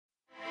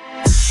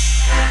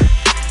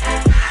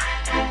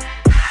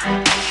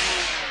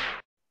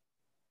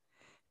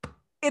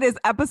It is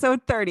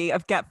episode 30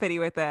 of Get Fitty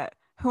with It.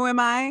 Who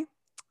am I?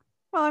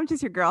 Well, I'm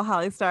just your girl,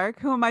 Holly Stark.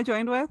 Who am I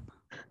joined with?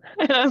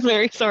 And I'm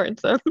Mary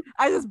Sorensen.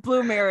 I just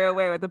blew Mary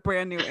away with a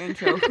brand new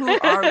intro. Who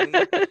are we?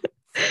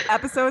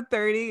 Episode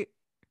 30,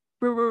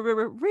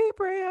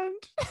 rebrand.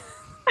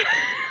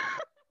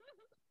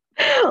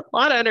 A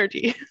lot of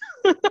energy.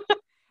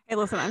 Hey,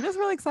 listen, I'm just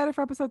really excited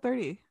for episode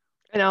 30.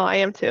 I know, I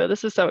am too.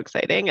 This is so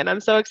exciting. And I'm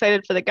so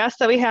excited for the guests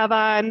that we have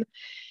on.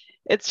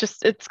 It's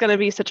going to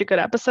be such a good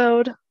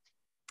episode.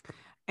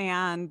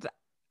 And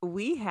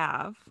we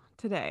have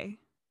today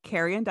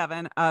Carrie and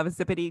Devin of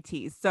Zippity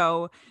Tees.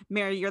 So,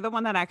 Mary, you're the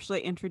one that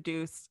actually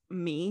introduced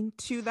me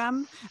to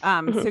them.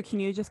 So can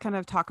you just kind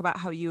of talk about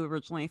how you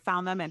originally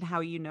found them and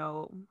how you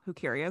know who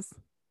Carrie is?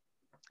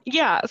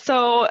 Yeah.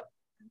 So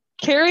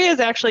Carrie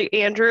is actually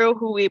Andrew,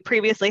 who we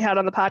previously had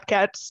on the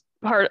podcast,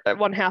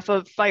 one half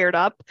of Fired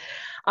Up.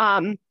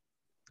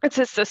 It's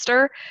his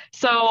sister.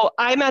 So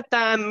I met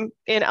them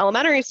in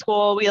elementary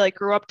school. We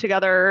grew up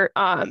together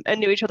and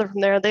knew each other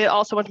from there. They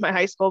also went to my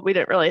high school. We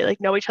didn't really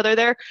know each other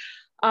there.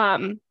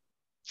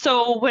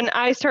 So when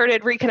I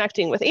started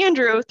reconnecting with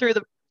Andrew through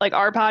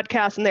our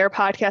podcast and their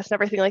podcast and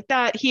everything like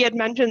that, he had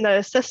mentioned that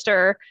his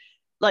sister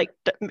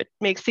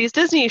makes these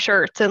Disney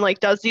shirts and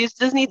does these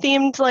Disney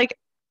themed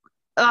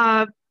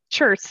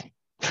shirts.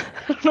 I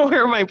don't know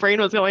where my brain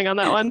was going on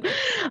that one.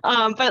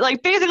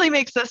 But basically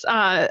makes this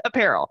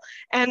apparel.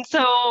 And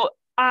so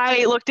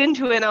I looked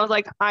into it and I was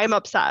like, I'm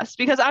obsessed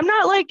because I'm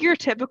not your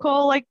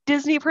typical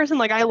Disney person.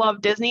 I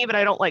love Disney, but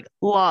I don't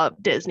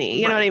love Disney.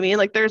 You know what I mean?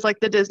 There's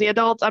the Disney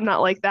adults. I'm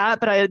not like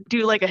that, but I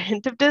do a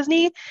hint of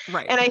Disney.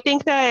 Right. And I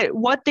think that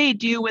what they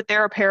do with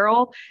their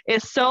apparel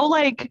is so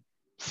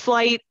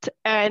slight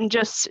and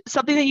just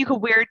something that you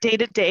could wear day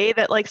to day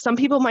that some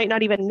people might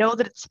not even know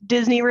that it's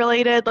Disney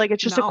related.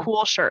 It's just a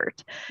cool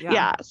shirt.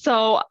 Yeah.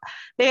 So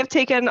they have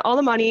taken all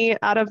the money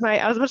out of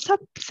I was about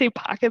to say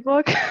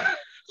pocketbook.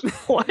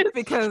 What?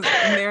 Because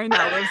Mary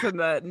now lives in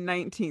the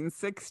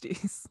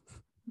 1960s.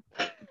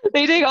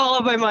 They take all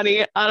of my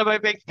money out of my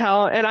bank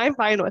account and I'm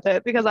fine with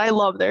it because I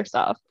love their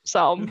stuff.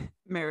 So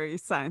Mary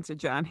signs to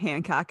John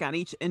Hancock on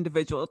each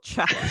individual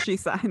check she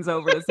signs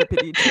over to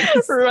Zippity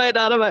Tees. Right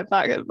out of my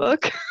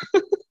pocketbook.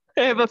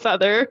 I have a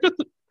feather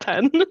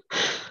pen.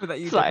 So that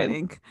you dip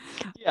ink.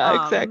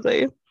 Yeah,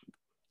 exactly.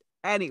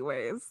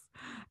 Anyways,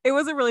 it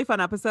was a really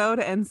fun episode,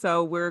 and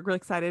so we're really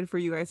excited for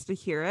you guys to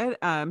hear it.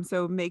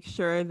 So make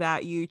sure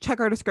that you check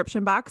our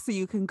description box so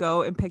you can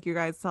go and pick your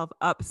guys self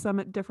up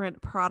some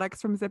different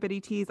products from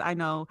Zippity Tees. I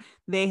know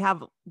they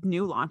have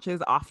new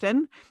launches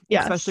often,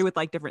 especially with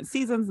different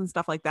seasons and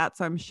stuff like that.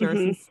 So I'm sure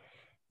since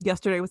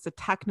yesterday was the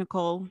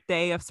technical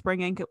day of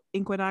spring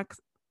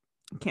equinox,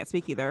 can't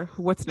speak either.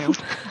 What's new?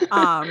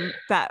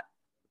 That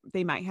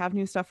they might have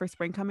new stuff for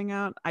spring coming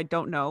out. I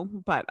don't know,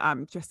 but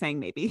I'm just saying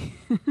maybe.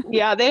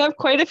 Yeah, they have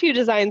quite a few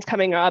designs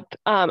coming up.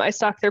 I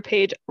stalk their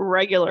page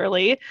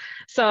regularly.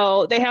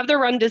 So they have their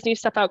Run Disney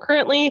stuff out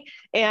currently,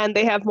 and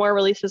they have more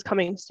releases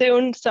coming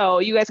soon. So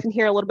you guys can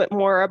hear a little bit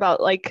more about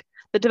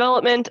the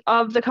development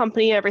of the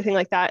company, everything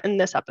like that in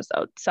this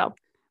episode. So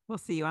we'll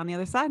see you on the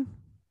other side.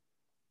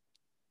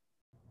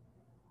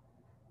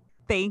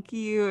 Thank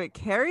you,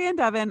 Carrie and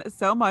Devin,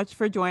 so much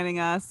for joining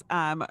us.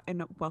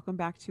 And welcome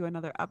back to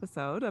another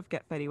episode of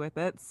Get Fitty with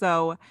It.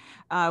 So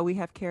we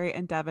have Carrie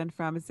and Devin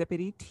from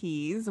Zippity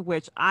Tees,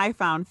 which I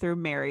found through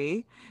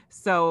Mary.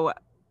 So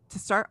to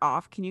start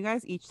off, can you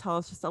guys each tell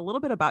us just a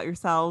little bit about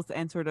yourselves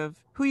and sort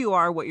of who you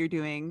are, what you're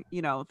doing,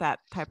 that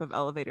type of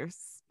elevator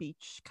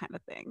speech kind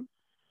of thing?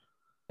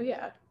 Oh,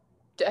 yeah.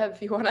 Dev,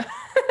 you wanna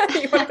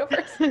go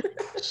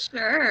first?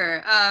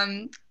 Sure.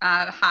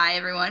 Hi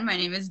everyone. My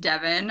name is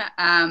Devin.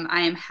 I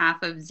am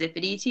half of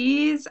Zippity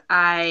Tees.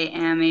 I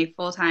am a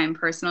full-time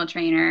personal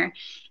trainer,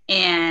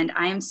 and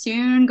I am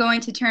soon going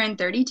to turn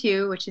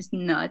 32, which is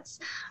nuts.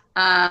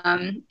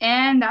 And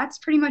that's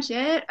pretty much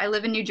it. I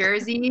live in New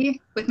Jersey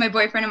with my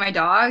boyfriend and my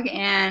dog,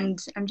 and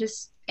I'm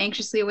just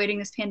anxiously awaiting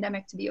this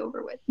pandemic to be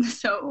over with,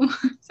 so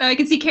I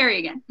can see Carrie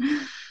again.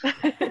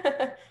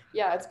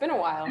 Yeah, it's been a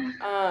while.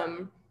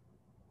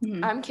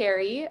 I'm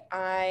Carrie.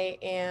 I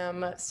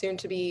am soon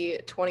to be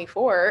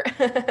 24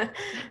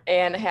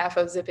 and half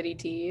of Zippity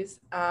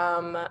Tees.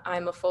 I'm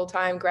a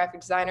full-time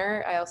graphic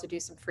designer. I also do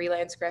some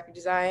freelance graphic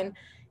design,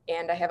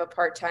 and I have a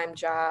part-time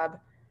job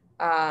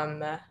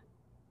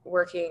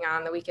working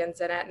on the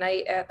weekends and at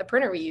night at the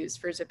printer we use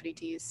for Zippity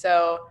Tees.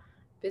 So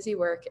busy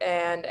work,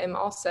 and I'm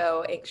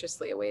also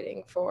anxiously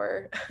awaiting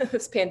for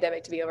this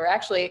pandemic to be over.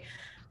 Actually,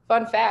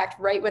 fun fact,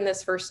 right when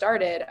this first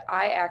started,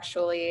 I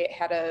actually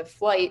had a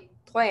flight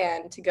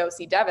plan to go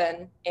see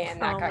Devin,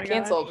 and that got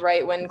canceled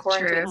right when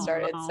quarantine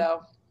started.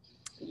 So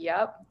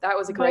yep, that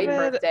was a great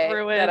birthday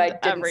that I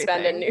didn't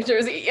spend in New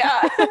Jersey.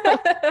 Yeah.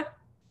 Oh,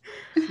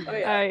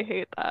 yeah. I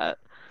hate that.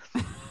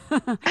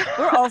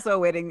 We're also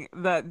waiting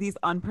these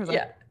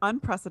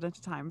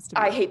unprecedented times to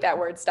be. I hate that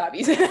word. Stop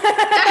using it.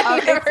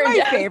 It's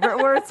my favorite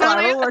word, so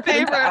I will work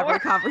into every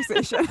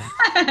conversation.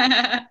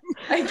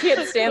 I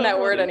can't stand that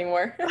word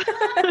anymore.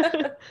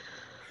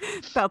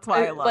 That's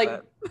why I love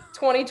it.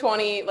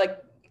 2020,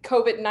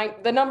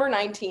 the number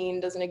 19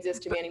 doesn't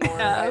exist to me anymore.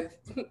 Yeah.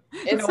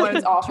 It's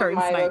off of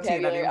my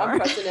vocabulary. Anymore.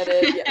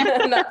 Unprecedented.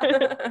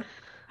 Yeah.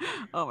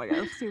 Oh my God,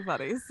 it's too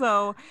funny.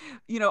 So,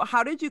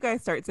 how did you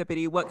guys start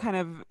Zippity? What kind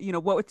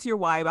of, what's your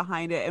why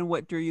behind it, and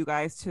what drew you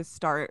guys to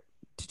start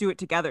to do it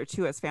together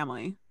too as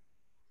family?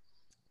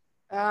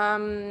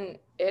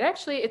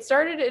 It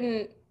started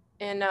in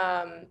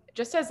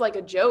just as like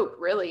a joke,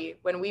 really,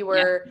 when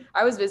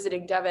I was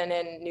visiting Devin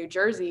in New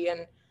Jersey,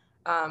 and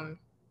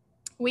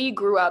we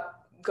grew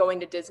up going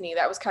to Disney.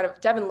 That was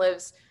Devin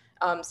lives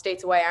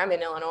states away. I'm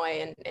in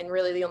Illinois, and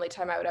really the only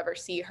time I would ever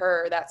see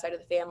her, that side of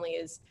the family,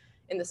 is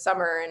in the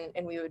summer,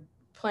 and we would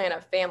plan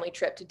a family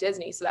trip to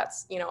Disney. So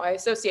that's, I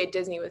associate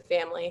Disney with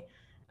family.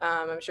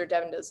 I'm sure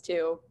Devin does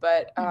too,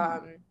 but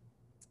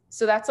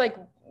so that's like,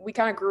 we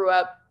kind of grew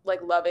up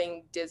like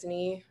loving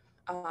Disney,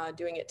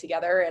 doing it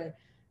together.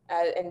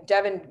 And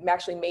Devin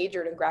actually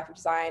majored in graphic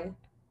design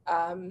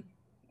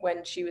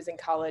when she was in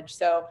college.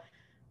 So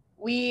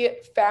we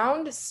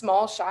found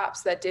small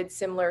shops that did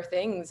similar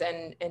things.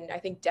 And I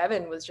think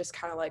Devin was just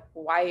kind of like,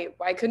 why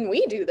couldn't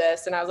we do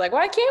this? And I was like,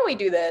 why can't we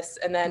do this?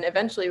 And then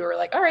eventually we were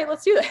like, all right,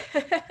 let's do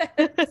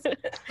it.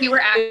 We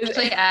were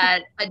actually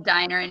at a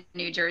diner in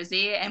New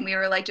Jersey, and we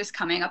were like just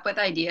coming up with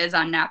ideas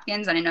on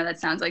napkins. And I know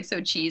that sounds like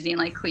so cheesy and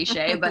like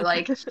cliche, but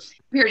like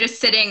we were just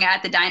sitting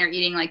at the diner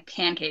eating like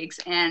pancakes,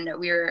 and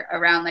we were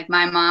around like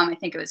my mom, I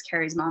think it was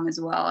Carrie's mom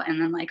as well,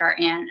 and then like our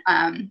aunt.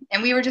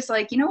 And we were just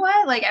like, you know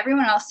what? Like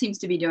everyone else seems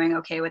to be doing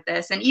okay with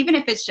this. And even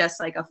if it's just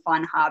like a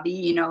fun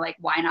hobby, like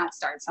why not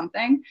start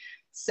something?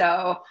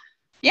 So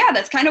yeah,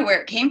 that's kind of where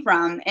it came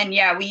from. And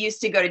yeah, we used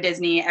to go to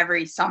Disney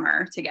every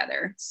summer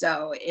together.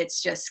 So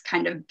it's just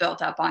kind of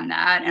built up on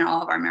that and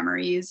all of our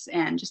memories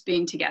and just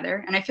being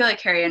together. And I feel like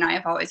Carrie and I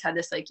have always had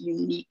this like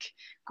unique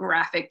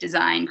graphic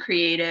design,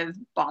 creative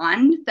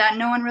bond that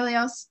anyone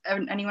else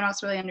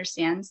really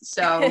understands.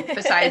 So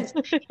besides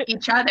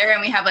each other,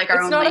 and we have like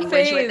our own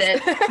language with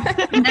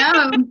it.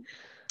 No,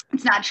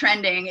 it's not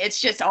trending. It's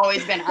just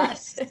always been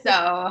us.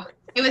 So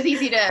it was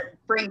easy to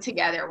bring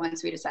together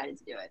once we decided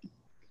to do it.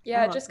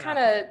 Yeah, just kind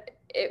of,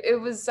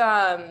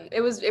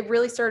 it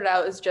really started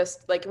out as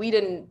just like, we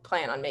didn't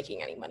plan on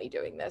making any money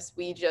doing this.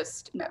 We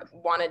just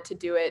wanted to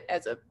do it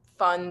as a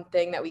fun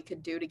thing that we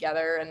could do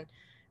together. And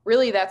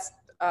really that's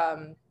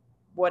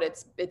what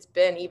it's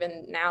been,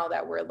 even now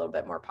that we're a little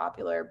bit more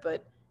popular,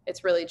 but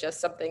it's really just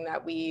something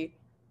that we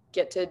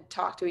get to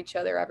talk to each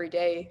other every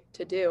day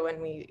to do.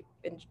 And we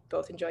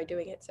both enjoy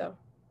doing it. So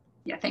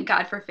yeah, thank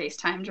God for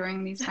FaceTime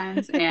during these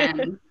times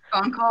and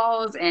phone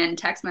calls and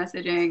text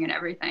messaging and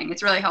everything.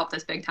 It's really helped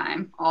us big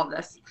time, all of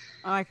this.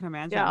 Oh, I can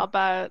imagine. Yeah, I'll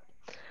bet.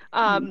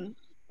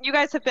 You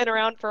guys have been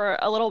around for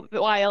a little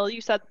while. You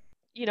said,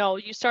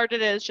 you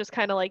started as just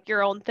kind of like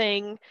your own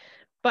thing,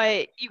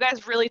 but you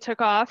guys really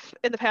took off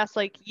in the past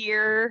like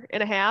year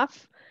and a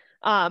half.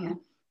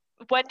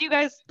 When do you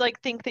guys like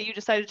think that you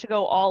decided to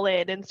go all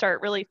in and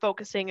start really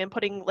focusing and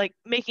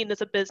making this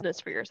a business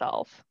for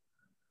yourself?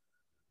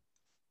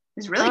 It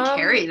was really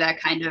Carrie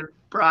that kind of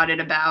brought it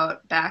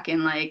about back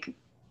in like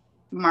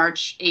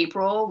March,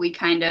 April.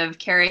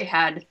 Carrie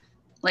had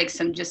like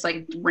some just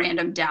like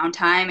random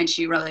downtime, and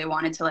she really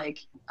wanted to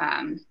like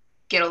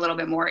get a little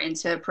bit more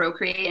into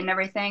Procreate and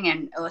everything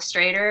and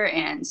Illustrator.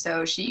 And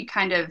so she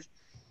kind of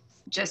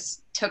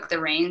just took the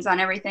reins on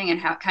everything and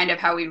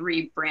how we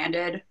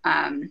rebranded.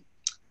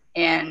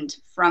 And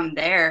from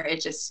there,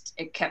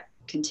 it kept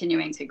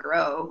continuing to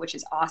grow, which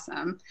is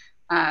awesome.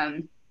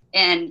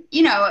 And,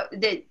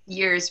 the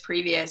years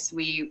previous,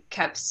 we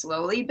kept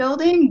slowly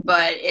building,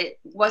 but it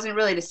wasn't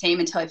really the same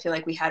until I feel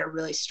like we had a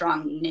really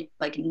strong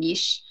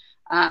niche.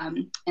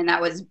 And that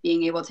was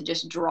being able to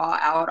just draw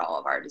out all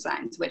of our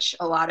designs, which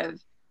a lot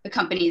of the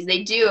companies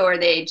they do, or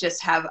they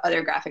just have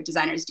other graphic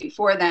designers do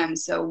for them.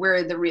 So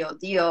we're the real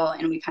deal.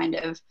 And we kind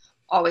of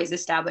always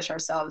establish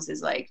ourselves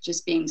as like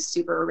just being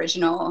super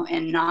original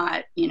and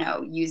not,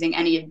 using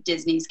any of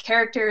Disney's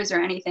characters or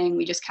anything.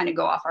 We just kind of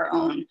go off our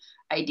own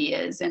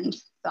ideas and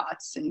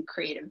thoughts and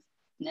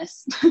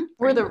creativeness.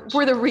 We're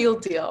the real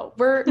deal.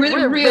 We're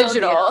the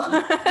original.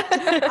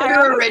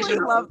 I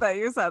original. Love that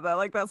you said that.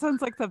 Like that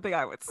sounds like something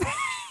I would say.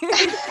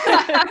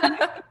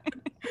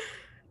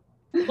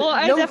 Well,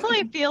 I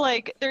definitely feel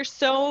like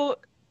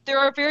there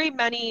are very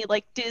many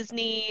like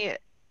Disney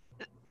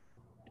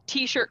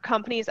t-shirt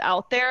companies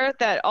out there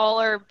that all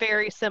are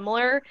very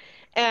similar,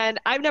 and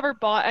I've never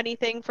bought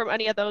anything from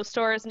any of those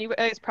stores, and you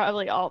guys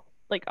probably all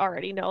like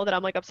already know that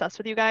I'm like obsessed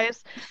with you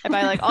guys. I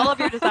buy like all of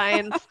your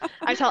designs.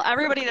 I tell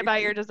everybody to buy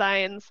your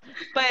designs,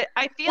 but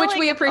I feel which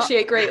we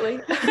appreciate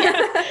greatly.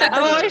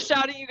 I'm always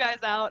shouting you guys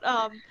out.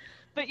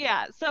 But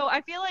yeah, so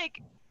I feel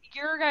like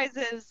your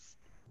guys'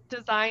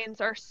 designs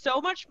are so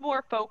much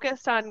more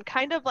focused on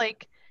kind of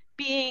like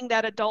being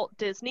that adult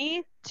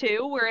Disney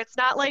too, where it's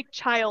not like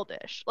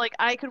childish. Like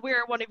I could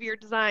wear one of your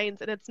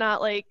designs and it's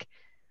not like,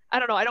 I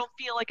don't know, I don't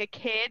feel like a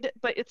kid,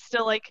 but it's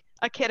still like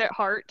a kid at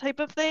heart type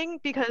of thing,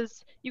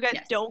 because you guys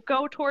don't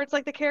go towards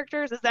like the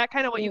characters. Is that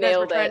kind of what you guys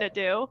were trying to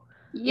do?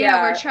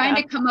 Yeah, we're trying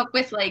to come up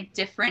with like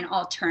different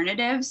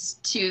alternatives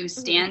to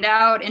stand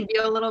out and be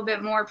a little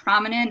bit more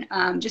prominent.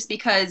 Just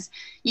because,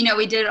 you know,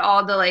 we did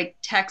all the like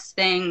text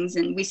things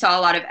and we saw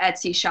a lot of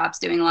Etsy shops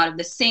doing a lot of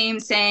the same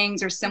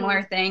sayings or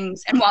similar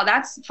things. And while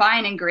that's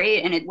fine and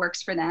great and it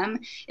works for them,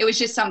 it was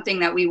just something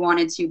that we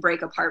wanted to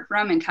break apart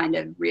from and kind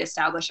of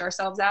reestablish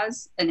ourselves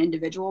as an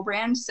individual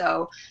brand.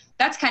 So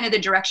that's kind of the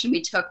direction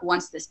we took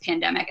once this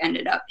pandemic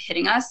ended up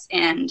hitting us.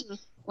 And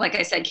like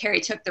I said,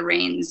 Carrie took the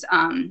reins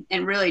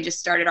and really just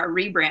started our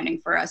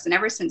rebranding for us. And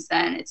ever since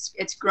then,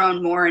 it's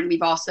grown more, and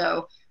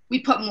we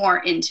put more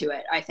into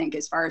it, I think,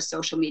 as far as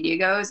social media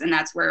goes. And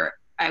that's where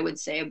I would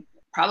say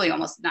probably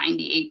almost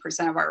 98%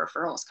 of our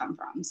referrals come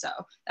from. So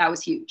that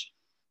was huge.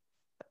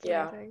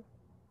 Yeah,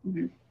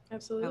 Mm-hmm.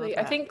 absolutely.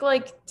 I think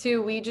like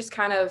too, we just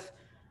kind of,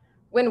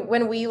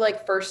 when we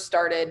like first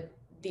started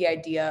the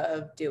idea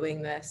of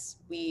doing this,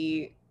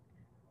 we,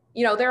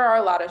 you know, there are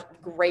a lot of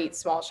great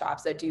small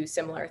shops that do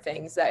similar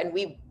things and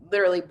we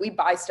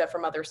buy stuff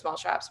from other small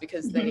shops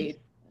because they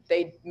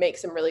make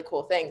some really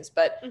cool things.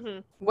 But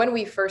when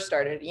we first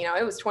started, you know,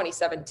 it was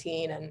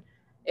 2017 and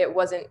it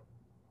was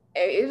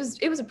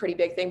a pretty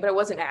big thing, but it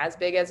wasn't as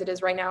big as it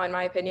is right now, in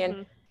my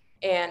opinion.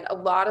 And a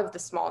lot of the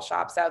small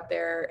shops out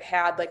there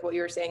had, like what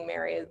you were saying,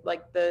 Mary,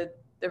 like the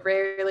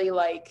really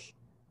like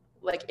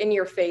in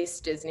your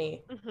face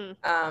Disney,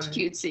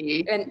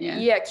 cutesy, and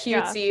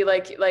cutesy.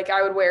 Like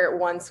I would wear it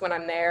once when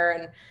I'm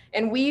there,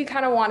 and we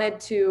kind of wanted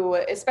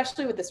to,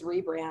 especially with this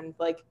rebrand,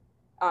 like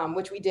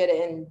which we did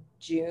in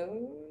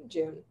June.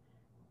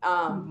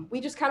 We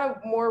just kind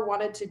of more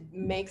wanted to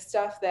make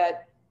stuff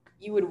that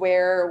you would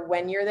wear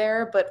when you're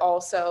there, but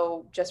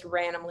also just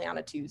randomly on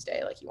a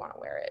Tuesday, like you want to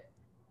wear it.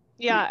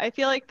 Yeah, I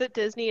feel like the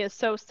Disney is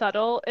so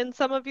subtle in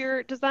some of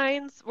your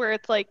designs where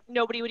it's like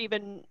nobody would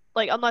even,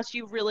 like, unless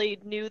you really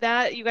knew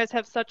that. You guys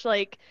have such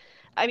like,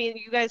 I mean,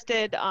 you guys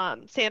did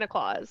Santa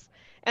Claus.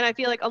 And I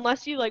feel like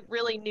unless you like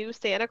really knew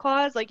Santa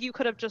Claus, like you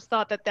could have just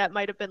thought that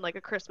might have been like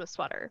a Christmas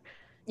sweater,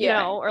 you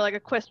know, or like a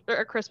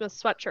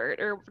Christmas sweatshirt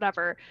or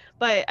whatever.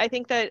 But I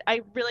think that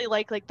I really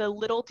like the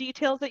little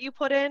details that you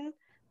put in,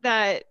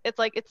 that it's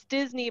like it's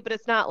Disney, but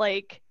it's not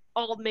like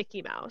all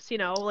Mickey Mouse, you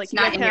know, like it's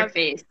not in your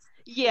face.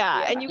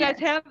 Yeah, and you guys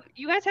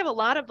have a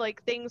lot of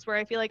like things where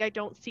I feel like I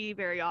don't see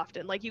very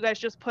often. Like you guys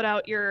just put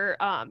out your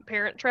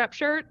Parent Trap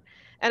shirt,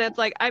 and it's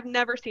like I've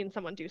never seen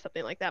someone do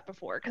something like that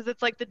before, because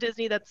it's like the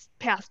Disney that's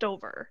passed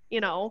over, you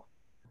know.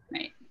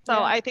 Right.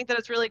 So I think that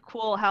it's really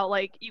cool how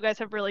like you guys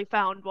have really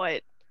found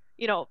what,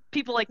 you know,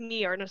 people like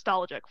me are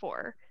nostalgic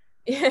for.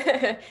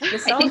 I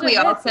think we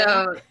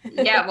also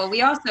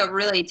we also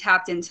really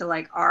tapped into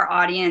like our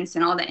audience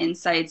and all the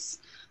insights.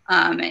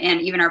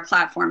 And even our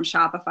platform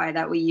Shopify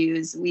that we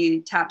use,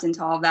 we tapped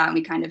into all of that, and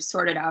we kind of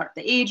sorted out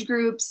the age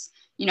groups,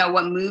 you know,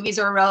 what movies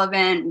are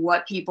relevant,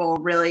 what people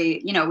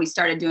really, you know, we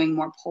started doing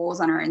more polls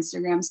on our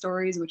Instagram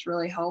stories, which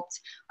really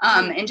helped.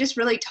 And just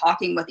really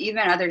talking with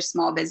even other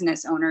small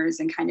business owners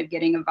and kind of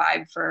getting a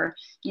vibe for,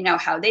 you know,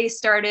 how they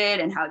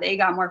started and how they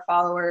got more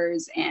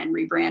followers and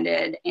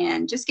rebranded,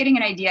 and just getting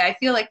an idea. I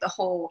feel like the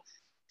whole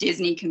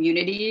Disney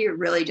community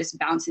really just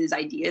bounces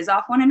ideas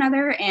off one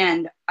another,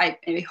 and I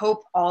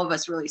hope all of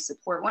us really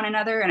support one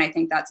another. And I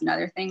think that's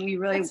another thing we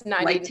really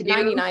like to do.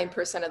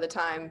 99% of the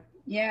time,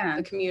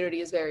 the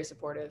community is very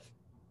supportive.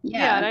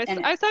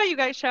 And I saw you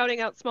guys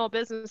shouting out small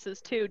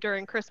businesses too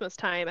during Christmas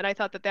time, and I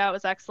thought that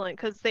was excellent,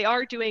 because they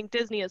are doing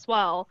Disney as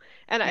well,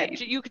 and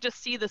you could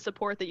just see the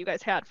support that you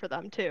guys had for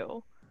them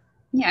too.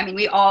 Yeah, I mean,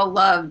 we all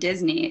love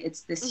Disney.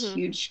 It's this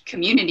huge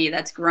community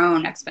that's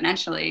grown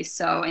exponentially.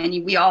 So,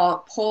 and we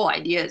all pull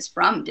ideas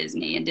from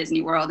Disney and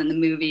Disney World and the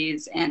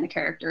movies and the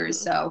characters.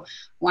 So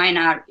why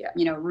not,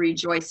 you know,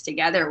 rejoice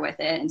together with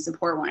it and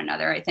support one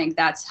another? I think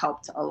that's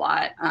helped a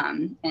lot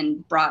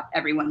and brought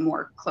everyone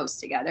more close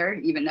together.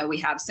 Even though we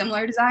have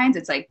similar designs,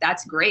 it's like,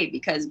 that's great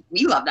because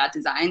we love that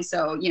design.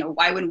 So, you know,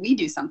 why wouldn't we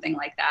do something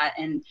like that?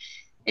 And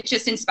it's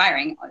just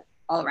inspiring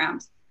all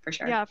around, for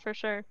sure. Yeah, for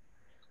sure.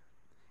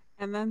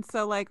 And then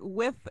so like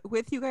with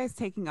you guys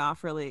taking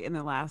off really in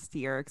the last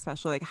year,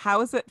 especially, like how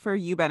is it for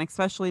you, Ben,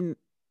 especially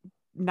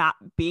not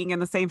being in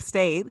the same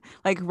state,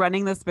 like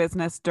running this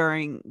business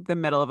during the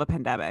middle of a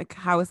pandemic?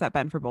 How has that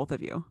been for both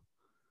of you?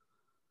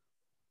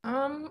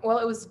 Well,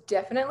 it was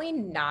definitely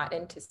not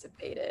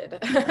anticipated.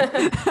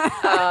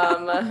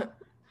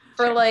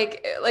 For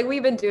like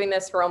we've been doing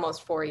this for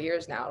almost 4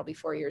 years now. It'll be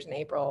 4 years in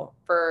April.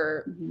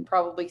 For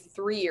probably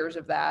 3 years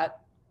of that,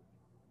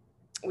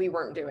 we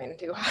weren't doing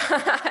too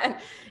hot.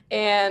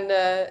 And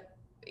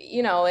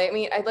you know, I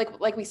mean, I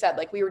like we said,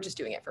 like we were just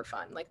doing it for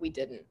fun. Like we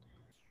didn't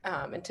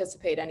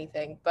anticipate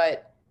anything.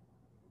 But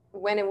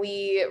when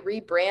we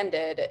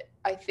rebranded,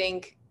 I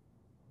think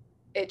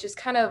it just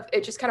kind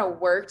of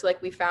worked. Like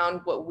we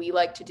found what we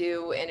like to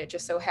do, and it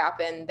just so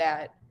happened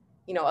that,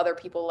 you know, other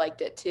people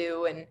liked it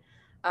too.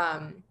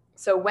 And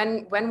so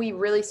when we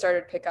really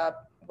started pick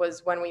up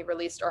was when we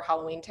released our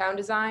Halloween Town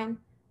design,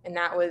 and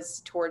that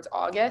was towards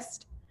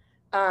August.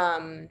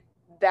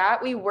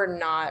 That we were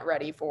not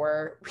ready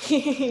for.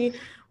 We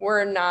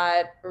were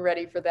not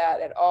ready for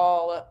that at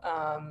all.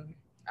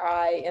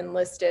 I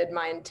enlisted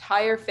my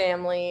entire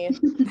family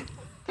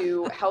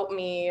to help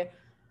me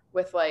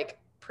with like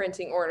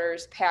printing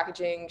orders,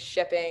 packaging,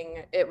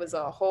 shipping. It was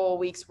a whole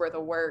week's worth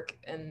of work,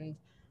 and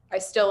I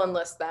still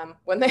enlist them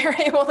when they're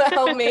able to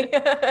help me.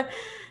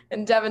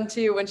 And Devin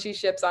too, when she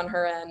ships on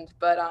her end.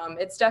 But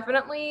it's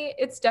definitely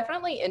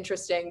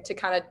interesting to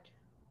kind of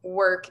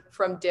work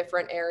from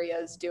different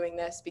areas doing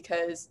this,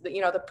 because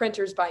the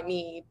printer's by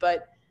me,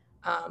 but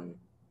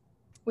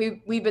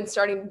we've been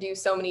starting to do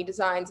so many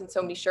designs and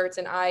so many shirts,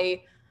 and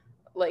I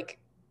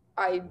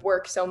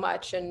work so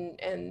much, and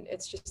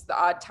it's just the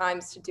odd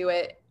times to do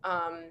it,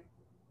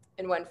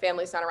 and when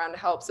family's not around to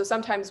help. So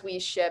sometimes we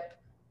ship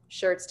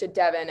shirts to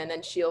Devin, and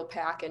then she'll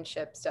pack and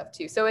ship stuff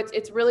too. So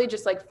it's really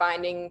just like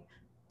finding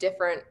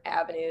different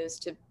avenues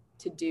to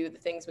do the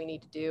things we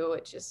need to do.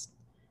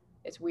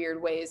 It's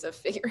weird ways of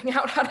figuring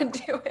out how to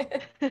do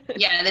it.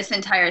 Yeah, this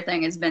entire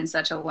thing has been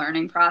such a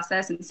learning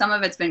process, and some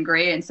of it's been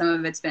great and some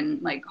of it's been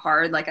like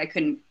hard. Like I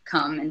couldn't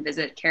come and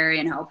visit Carrie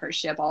and help her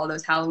ship all of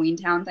those Halloween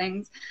Town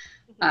things.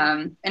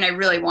 And I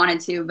really wanted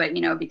to, but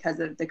because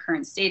of the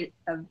current state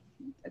of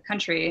the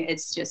country,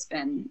 it's just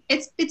been,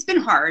 it's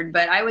been hard,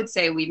 but I would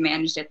say we've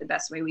managed it the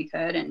best way we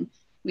could. And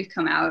we've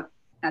come out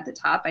at the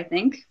top, I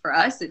think, for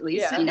us at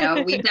least.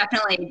 Yeah. We've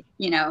definitely,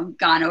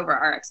 gone over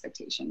our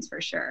expectations for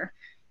sure.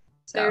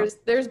 So.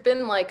 There's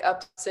been like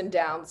ups and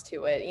downs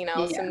to it,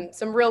 Yeah.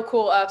 some real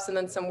cool ups and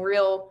then some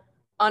real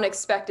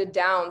unexpected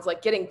downs,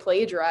 like getting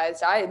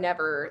plagiarized. I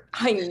never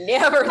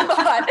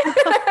thought.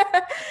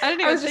 I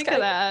didn't even think of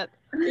that.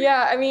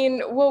 Yeah, I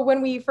mean, well,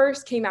 when we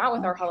first came out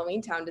with our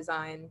Halloween Town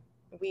design,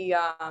 we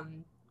had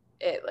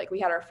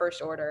our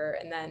first order,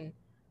 and then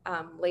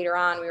later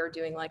on we were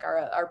doing like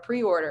our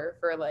pre-order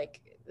for like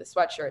the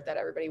sweatshirt that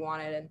everybody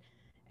wanted,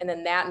 and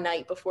then that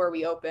night before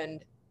we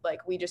opened,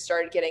 like we just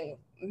started getting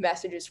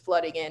messages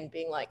flooding in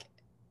being like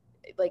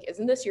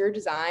isn't this your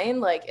design?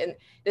 Like, and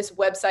this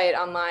website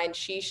online,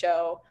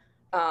 She-Show,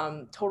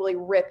 totally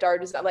ripped our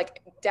design,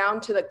 like down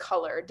to the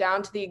color,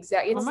 down to the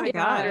exact, it's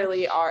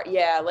literally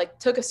like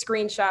took a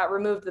screenshot,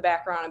 removed the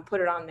background and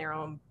put it on their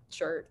own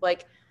shirt.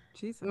 Like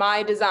Jesus.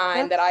 My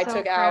design that I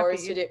took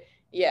hours to do.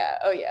 Yeah.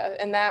 Oh yeah.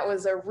 And that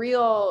was a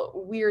real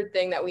weird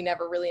thing that we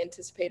never really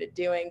anticipated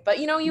doing, but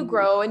you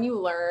grow and you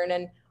learn,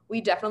 and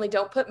we definitely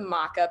don't put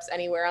mock-ups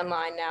anywhere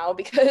online now,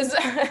 because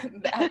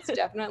that's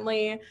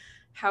definitely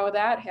how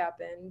that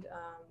happened.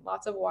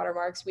 Lots of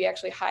watermarks. We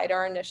actually hide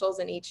our initials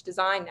in each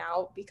design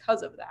now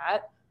because of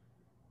that.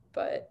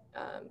 But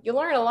you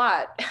learn a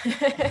lot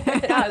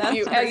as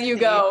you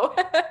go.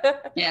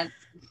 Yeah.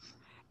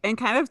 And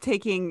kind of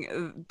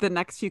taking the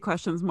next few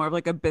questions more of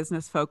like a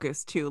business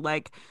focus too.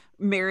 Like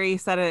Mary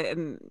said it,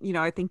 and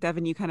I think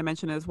Devin, you kind of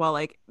mentioned it as well.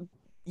 Like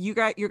your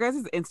guys'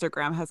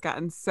 Instagram has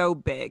gotten so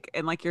big,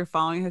 and like your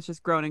following has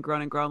just grown and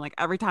grown and grown. Like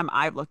every time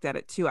I've looked at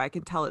it too, I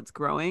can tell it's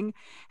growing.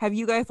 Have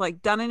you guys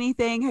like done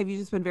anything? Have you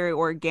just been very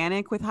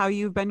organic with how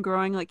you've been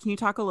growing? Like, can you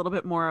talk a little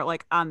bit more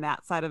like on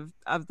that side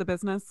of the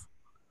business?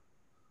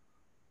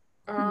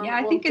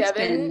 I think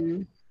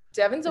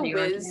Devin's a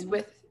whiz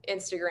with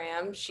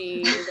Instagram.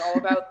 She is all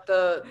about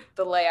the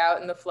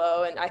layout and the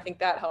flow, and I think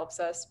that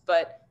helps us.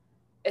 But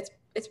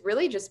it's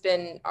really just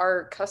been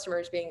our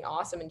customers being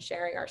awesome and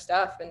sharing our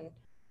stuff, and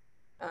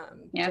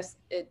just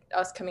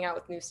us coming out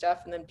with new stuff,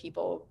 and then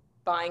people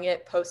buying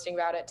it, posting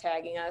about it,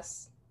 tagging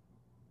us.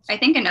 I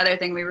think another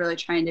thing we really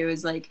try and do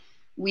is like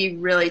we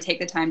really take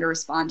the time to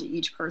respond to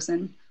each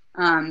person,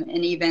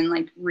 and even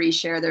like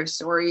reshare their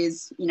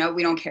stories. We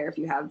don't care if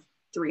you have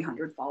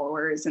 300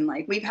 followers, and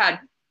like we've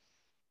had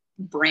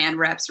brand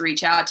reps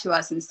reach out to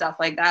us and stuff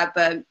like that,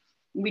 but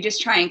we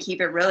just try and keep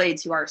it really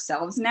to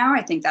ourselves now.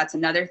 I think that's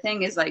another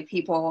thing, is like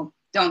people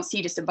don't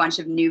see just a bunch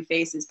of new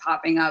faces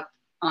popping up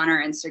on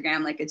our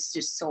Instagram. Like it's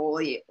just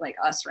solely like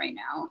us right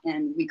now,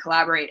 and we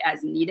collaborate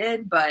as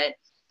needed, but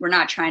we're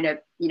not trying to,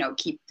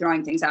 keep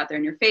throwing things out there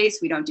in your face.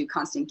 We don't do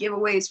constant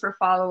giveaways for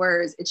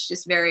followers. It's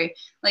just very,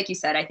 like you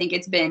said, I think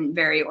it's been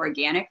very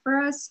organic for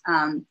us.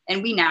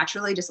 And we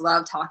naturally just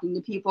love talking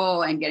to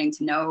people and getting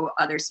to know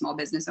other small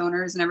business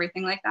owners and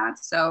everything like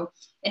that. So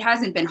it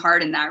hasn't been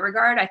hard in that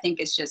regard. I think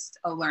it's just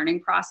a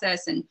learning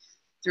process, and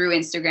through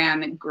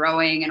Instagram and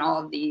growing and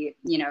all of the,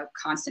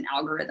 constant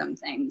algorithm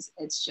things,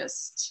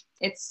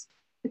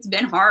 it's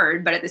been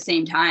hard, but at the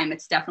same time,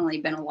 it's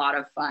definitely been a lot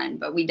of fun.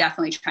 But we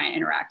definitely try and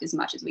interact as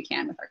much as we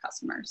can with our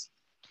customers.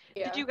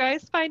 Yeah. Did you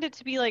guys find it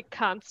to be like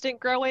constant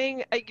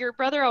growing? Your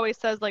brother always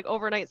says like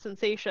overnight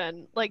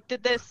sensation. Like,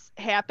 did this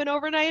happen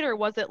overnight, or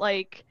was it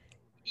like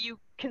you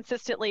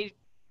consistently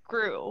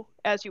grew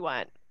as you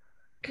went?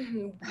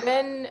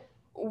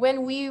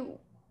 When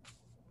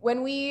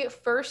we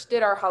first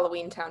did our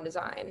Halloween Town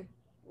design,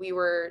 we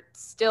were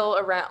still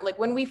around, like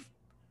when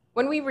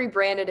we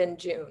rebranded in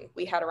June,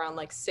 we had around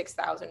like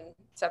 6,000,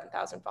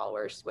 7,000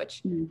 followers,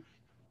 which,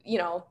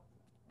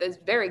 is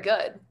very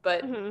good.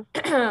 But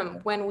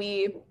when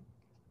we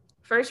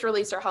first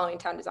released our Halloween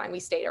Town design, we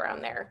stayed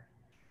around there,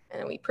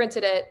 and then we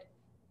printed it,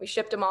 we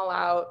shipped them all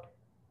out.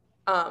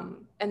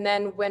 And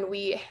then when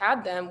we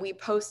had them, we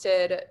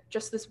posted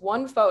just this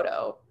one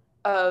photo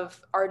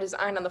of our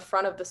design on the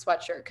front of the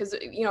sweatshirt. Because,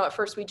 you know, at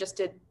first we just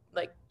did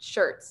like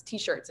shirts,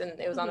 t-shirts, and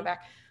it was on the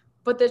back.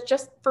 But there's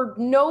just for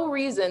no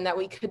reason that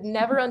we could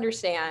never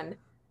understand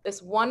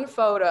this one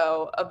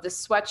photo of the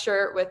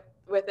sweatshirt with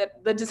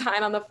the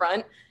design on the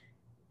front.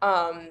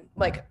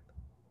 Like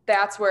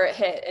that's where it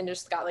hit and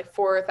just got like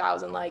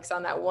 4,000 likes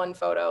on that one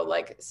photo.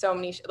 Like so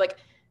many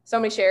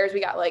shares.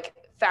 We got like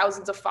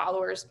thousands of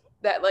followers.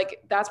 That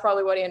like that's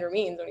probably what Andrew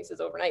means when he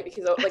says overnight,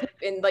 because like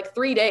in like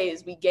 3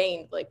 days we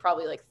gained like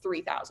probably like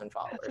 3,000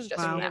 followers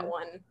just from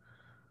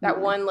that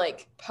one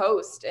like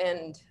post.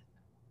 And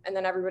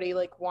then everybody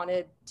like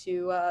wanted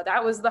to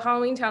that was the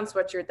Halloween Town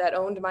sweatshirt that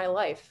owned my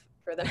life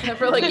for like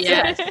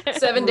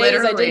 7 days.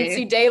 Literally. I didn't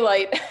see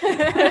daylight.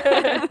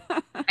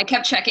 I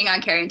kept checking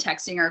on Carrie and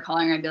texting her,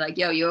 calling her and be like,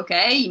 yo, you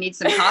okay? You need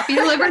some coffee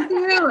delivered to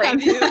you?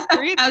 Like,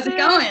 how's it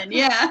going?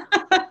 Yeah.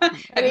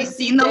 Have you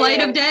seen the light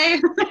of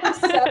day?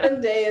 7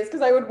 days,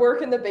 because I would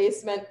work in the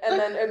basement and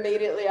then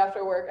immediately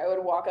after work I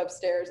would walk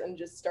upstairs and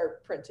just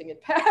start printing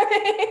and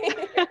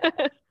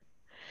packing.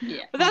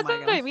 Yeah. But that's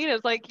what I mean,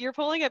 is like you're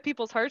pulling at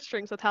people's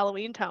heartstrings with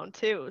Halloween Town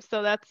too.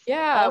 So that's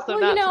also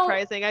not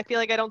surprising. I feel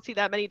like I don't see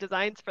that many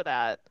designs for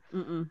that.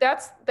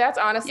 That's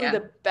honestly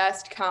the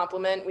best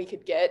compliment we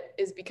could get,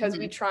 is because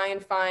we try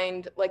and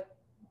find, like,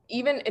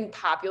 even in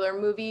popular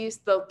movies,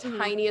 the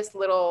tiniest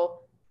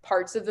little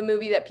parts of the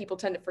movie that people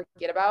tend to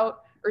forget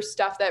about, or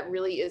stuff that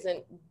really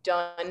isn't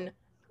done,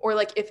 or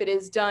like if it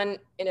is done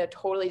in a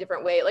totally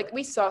different way. Like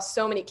we saw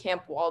so many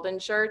Camp Walden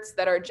shirts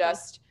that are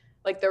just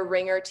like the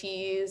ringer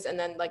tees and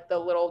then like the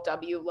little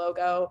W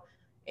logo.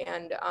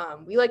 And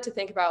we like to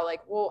think about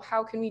like, well,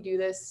 how can we do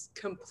this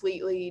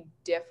completely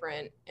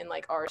different in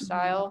like our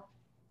style?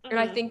 And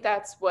I think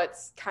that's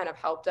what's kind of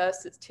helped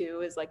us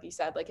is like you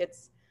said, like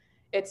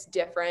it's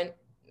different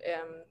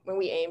when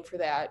we aim for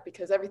that,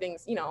 because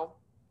everything's, you know,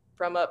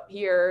 from up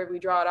here, we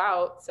draw it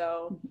out.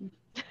 So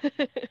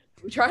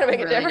we try to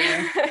make it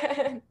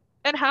different.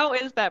 And how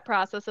is that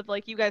process of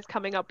like you guys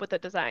coming up with the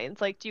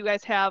designs? Like, do you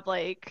guys have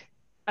like,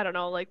 I don't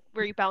know, like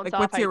where you bounce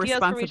off ideas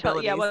from each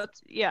other?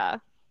 Yeah,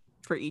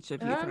 for each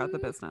of you throughout the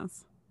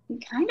business.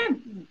 Kind of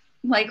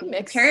like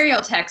Carrie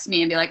will text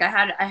me and be like, I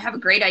have a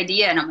great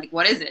idea, and I'm like,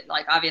 what is it?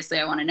 Like, obviously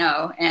I want to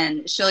know,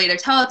 and she'll either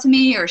tell it to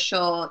me or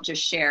she'll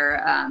just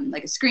share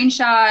like a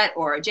screenshot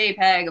or a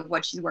JPEG of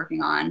what she's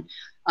working on.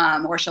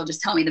 Or she'll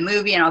just tell me the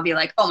movie and I'll be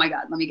like, oh my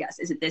God, let me guess.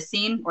 Is it this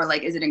scene? Or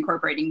like, is it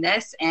incorporating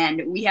this?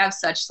 And we have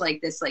such like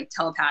this like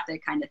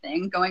telepathic kind of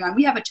thing going on.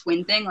 We have a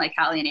twin thing like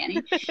Hallie and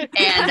Annie.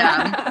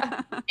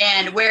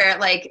 And where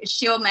like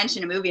she'll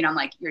mention a movie and I'm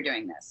like, you're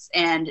doing this.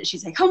 And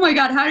she's like, oh my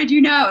God, how did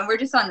you know? And we're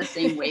just on the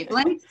same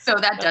wavelength. So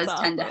that does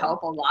tend to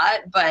help a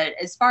lot. But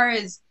as far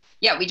as,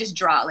 we just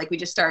draw, like we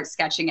just start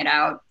sketching it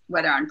out,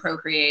 whether on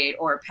Procreate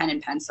or pen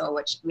and pencil,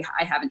 which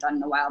I haven't done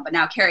in a while. But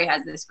now Carrie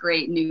has this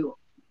great new,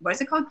 what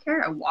is it called,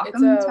 Carrie? A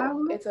Wacom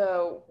tablet? It's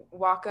a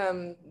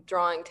Wacom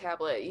drawing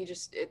tablet.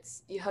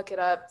 You hook it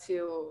up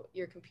to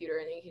your computer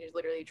and you can just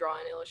literally draw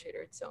in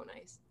Illustrator. It's so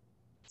nice.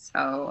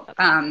 So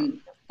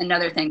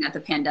another thing that the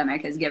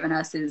pandemic has given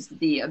us is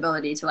the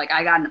ability to, like,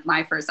 I got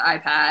my first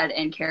iPad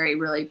and Carrie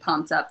really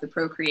pumped up the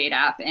Procreate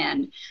app,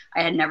 and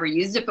I had never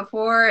used it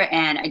before,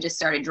 and I just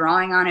started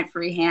drawing on it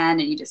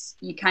freehand, and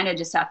you kind of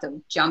just have to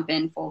jump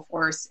in full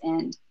force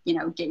and, you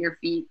know, get your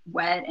feet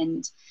wet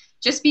and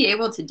just be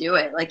able to do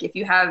it. Like if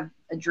you have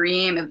a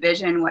dream, a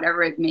vision,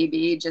 whatever it may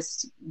be,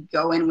 just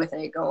go in with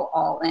it, go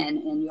all in,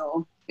 and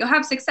you'll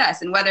have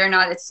success. And whether or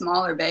not it's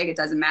small or big, it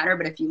doesn't matter.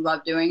 But if you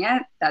love doing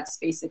it, that's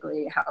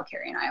basically how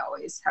Carrie and I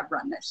always have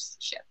run this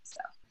ship. So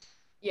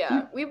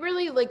yeah, we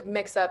really like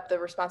mix up the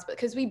responsibility,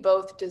 because we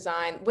both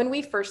design. When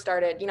we first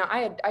started, you know,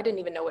 I didn't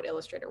even know what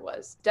Illustrator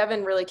was.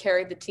 Devin really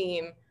carried the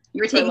team.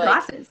 You were taking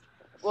classes.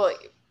 Well,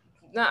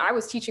 no, I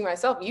was teaching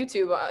myself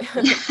YouTube,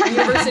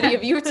 University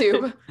of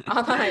YouTube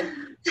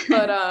online.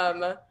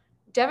 But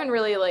Devin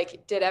really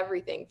like did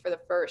everything for the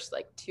first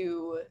like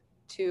two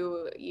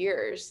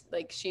years.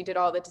 Like she did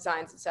all the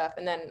designs and stuff,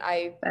 and then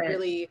I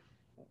really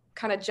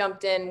kind of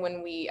jumped in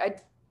when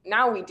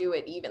now we do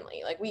it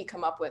evenly. Like we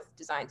come up with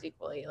designs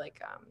equally. Like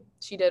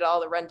she did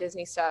all the Run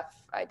Disney stuff.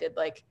 I did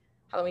like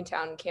Halloween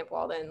Town, Camp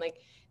Walden. Like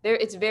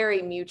it's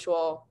very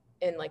mutual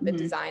in like the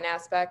design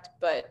aspect,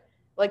 but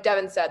like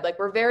Devin said, like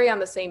we're very on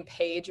the same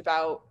page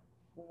about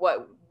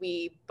what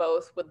we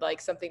both would like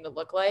something to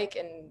look like.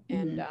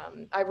 And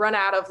I run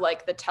out of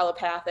like the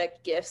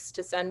telepathic gifts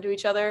to send to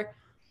each other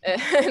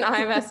and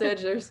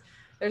iMessage.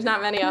 There's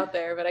not many out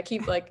there, but I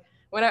keep like,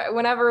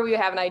 whenever we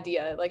have an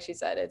idea, like she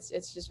said, it's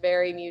just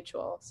very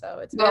mutual. So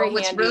it's very handy.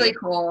 What's really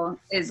cool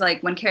is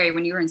like when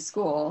you were in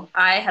school,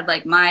 I had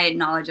like my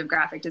knowledge of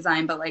graphic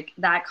design, but like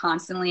that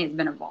constantly has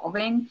been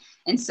evolving.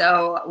 And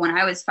so when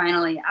I was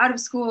finally out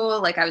of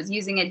school, like I was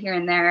using it here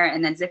and there,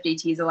 and then Zippity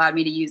Tees allowed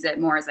me to use it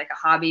more as like a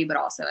hobby, but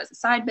also as a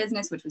side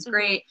business, which was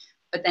great.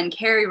 But then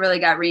Carrie really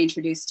got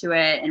reintroduced to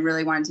it and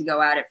really wanted to go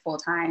at it full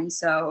time.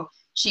 So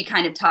she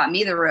kind of taught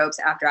me the ropes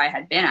after I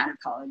had been out of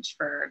college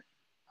for,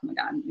 oh my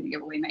God, I'm going to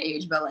give away my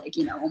age, but like,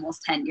 you know,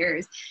 almost 10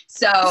 years.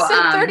 So you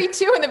said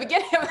 32 in the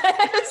beginning of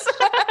this.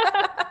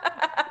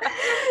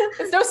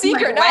 It's no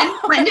secret like, now.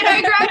 when did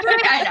I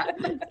graduate? I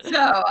know.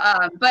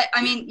 So, but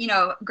I mean, you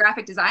know,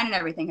 graphic design and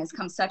everything has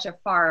come such a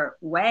far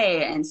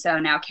way. And so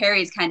now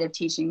Carrie's kind of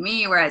teaching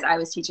me, whereas I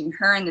was teaching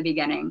her in the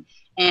beginning.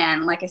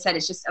 And like I said,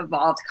 it's just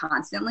evolved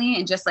constantly.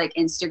 And just like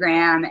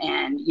Instagram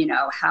and, you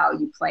know, how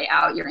you play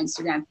out your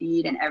Instagram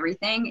feed and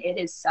everything, it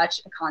is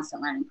such a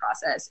constant learning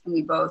process. And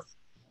we both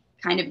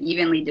kind of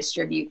evenly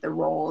distribute the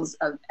roles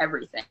of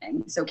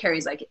everything. So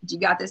Carrie's like, do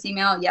you got this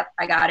email? Yep,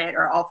 I got it.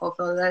 Or I'll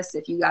fulfill this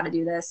if you got to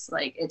do this.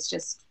 Like, it's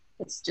just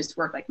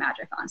worked like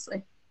magic,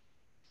 honestly.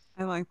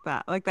 I like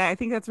that. Like that. I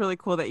think that's really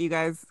cool that you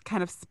guys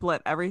kind of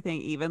split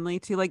everything evenly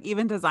too. Like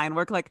even design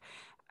work, like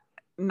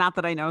not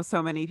that I know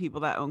so many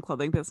people that own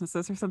clothing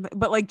businesses or something,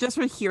 but like just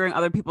for hearing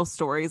other people's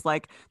stories,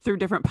 like through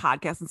different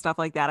podcasts and stuff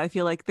like that, I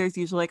feel like there's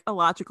usually like a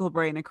logical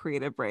brain, a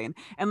creative brain.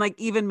 And like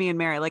even me and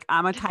Mary, like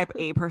I'm a type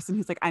A person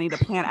who's like, I need to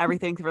plan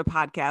everything for the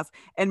podcast.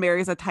 And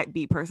Mary's a type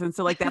B person.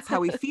 So like, that's how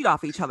we feed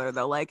off each other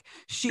though. Like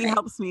she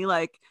helps me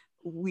like,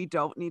 we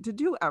don't need to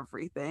do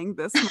everything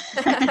this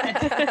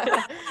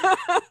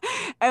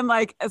and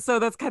like, so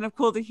that's kind of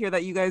cool to hear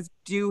that you guys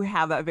do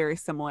have that very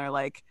similar,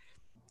 like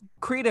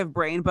creative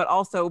brain, but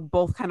also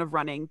both kind of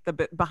running the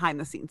bit behind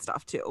the scenes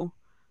stuff too.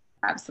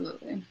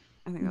 Absolutely.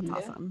 I think that's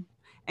awesome.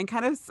 And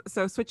kind of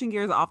so switching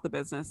gears off the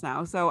business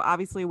now. So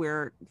obviously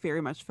we're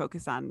very much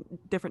focused on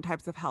different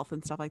types of health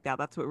and stuff like that.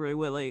 That's what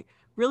we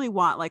really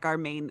want like our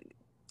main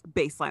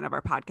baseline of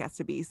our podcast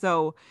to be.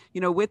 So,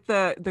 you know, with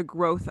the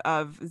growth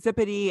of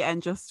Zippity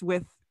and just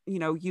with, you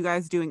know, you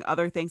guys doing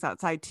other things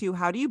outside too,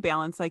 how do you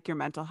balance like your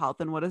mental health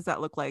and what does that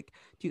look like?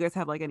 Do you guys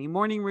have like any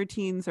morning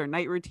routines or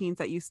night routines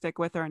that you stick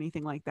with or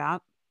anything like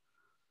that?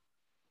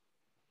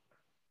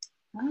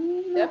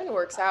 Devin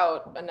works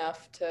out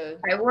enough to.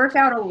 I work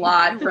out a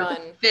lot for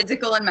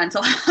physical and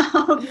mental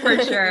health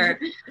for sure.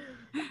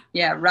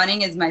 Yeah,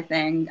 running is my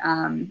thing.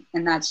 And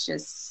that's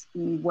just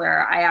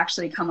where I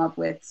actually come up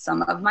with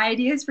some of my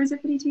ideas for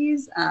Zippity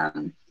Tees.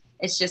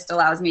 It just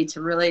allows me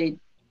to really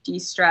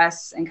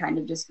de-stress and kind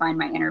of just find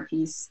my inner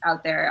peace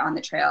out there on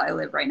the trail. I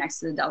live right next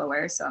to the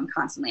Delaware, so I'm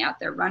constantly out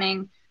there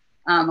running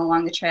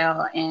along the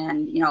trail.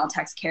 And, you know, I'll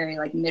text Carrie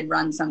like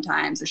mid-run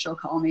sometimes, or she'll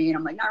call me and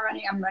I'm like, not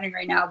running, I'm running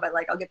right now, but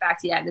like, I'll get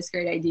back to you. I have this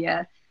great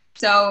idea.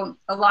 So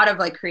a lot of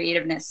like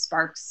creativeness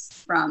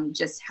sparks from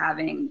just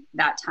having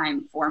that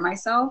time for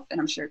myself. And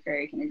I'm sure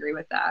Carrie can agree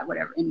with that,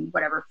 in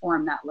whatever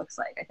form that looks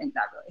like. I think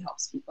that really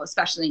helps people,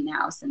 especially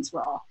now since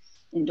we're all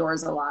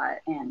indoors a lot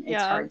and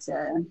it's hard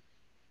to,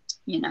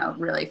 you know,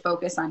 really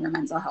focus on your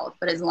mental health.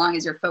 But as long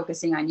as you're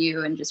focusing on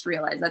you and just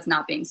realize that's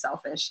not being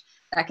selfish,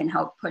 that can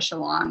help push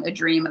along a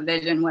dream, a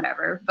vision,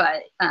 whatever.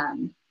 But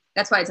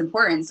that's why it's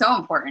so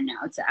important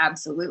now to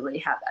absolutely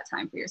have that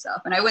time for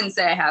yourself. And I wouldn't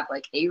say I have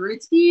like a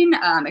routine.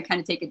 I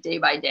kind of take it day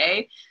by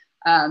day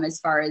as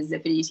far as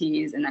Zippity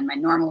Tees and then my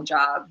normal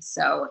job.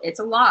 So it's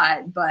a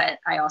lot, but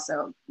I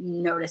also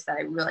notice that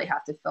I really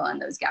have to fill in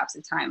those gaps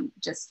of time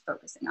just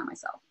focusing on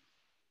myself.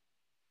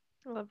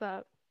 I love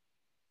that.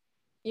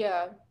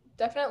 Yeah,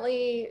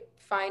 definitely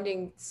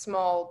finding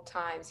small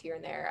times here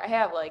and there. I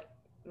have like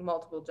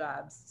multiple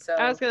jobs. So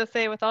I was going to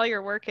say, with all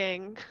your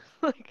working,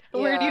 like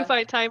where do you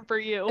find time for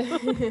you?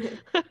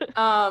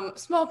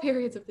 Small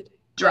periods of the day.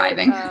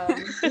 Driving.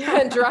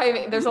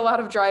 Driving. There's a lot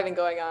of driving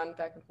going on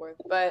back and forth.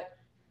 But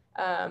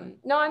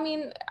no, I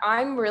mean,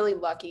 I'm really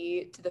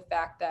lucky to the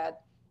fact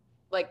that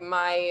like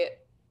my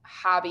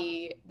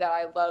hobby that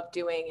I love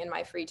doing in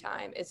my free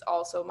time is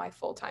also my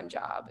full-time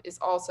job, is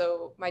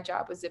also my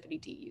job with Zippity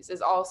Tees,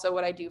 is also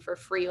what I do for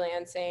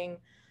freelancing.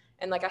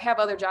 And like I have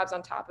other jobs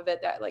on top of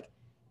it that like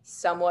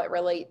somewhat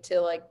relate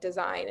to like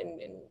design and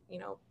you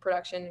know,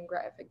 production and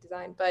graphic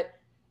design. But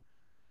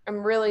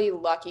I'm really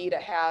lucky to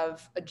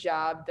have a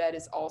job that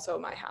is also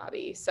my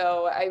hobby.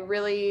 So I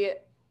really,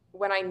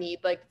 when I need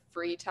like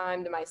free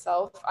time to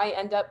myself, I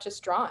end up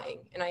just drawing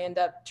and I end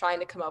up trying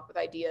to come up with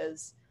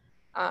ideas.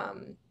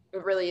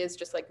 It really is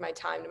just like my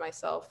time to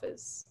myself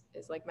is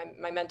like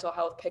my mental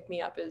health pick me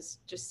up is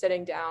just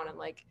sitting down and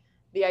like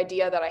the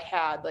idea that I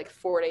had like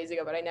 4 days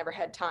ago, but I never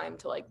had time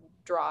to like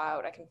draw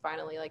out. I can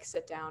finally like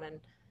sit down and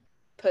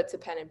put to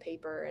pen and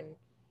paper and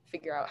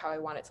figure out how I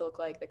want it to look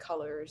like, the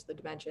colors, the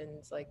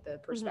dimensions, like the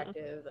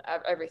perspective,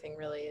 everything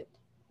really.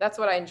 That's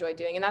what I enjoy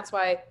doing. And that's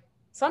why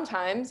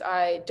sometimes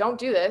I don't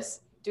do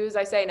this, do as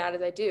I say, not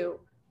as I do.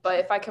 But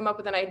if I come up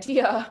with an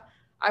idea,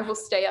 I will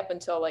stay up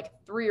until like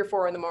 3 or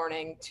 4 in the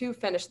morning to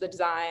finish the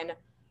design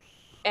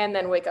and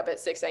then wake up at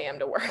 6 a.m.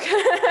 to work.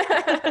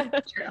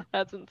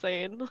 That's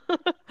insane.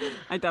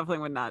 I definitely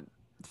would not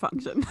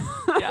function.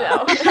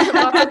 Yeah.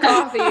 Lots of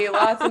coffee,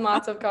 lots and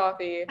lots of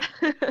coffee.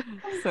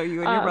 So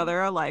you and your brother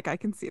are alike. I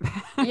can see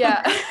that.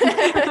 Yeah.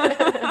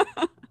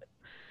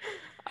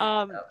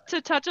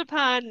 To touch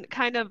upon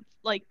kind of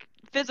like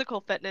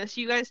physical fitness,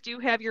 you guys do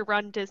have your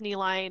Run Disney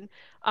line.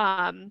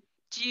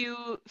 Do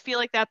you feel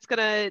like that's going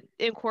to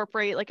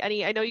incorporate like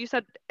any, I know you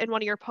said in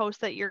one of your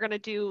posts that you're going to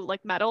do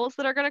like medals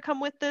that are going to come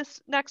with this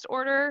next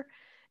order.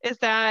 Is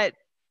that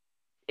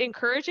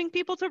encouraging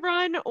people to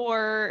run,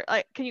 or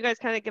like, can you guys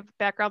kind of give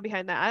background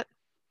behind that?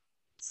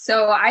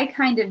 So I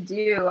kind of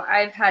do.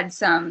 I've had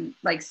some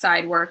like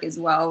side work as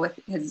well with,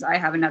 because I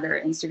have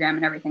another Instagram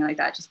and everything like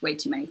that. Just way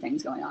too many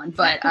things going on.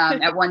 But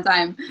at one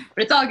time,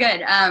 but it's all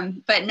good.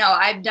 But no,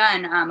 I've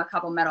done a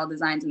couple medal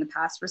designs in the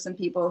past for some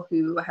people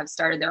who have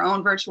started their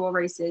own virtual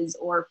races,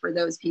 or for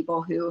those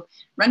people who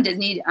run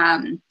Disney.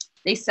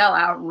 They sell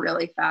out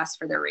really fast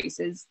for their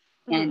races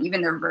and even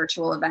their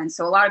virtual events.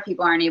 So a lot of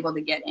people aren't able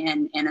to get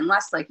in, and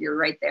unless like you're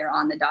right there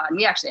on the dot. And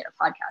we actually had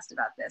a podcast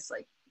about this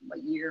like a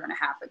year and a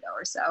half ago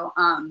or so.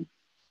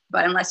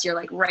 But unless you're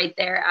like right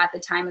there at the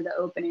time of the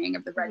opening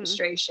of the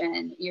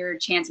registration, your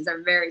chances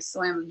are very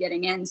slim of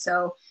getting in.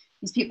 So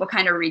these people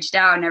kind of reached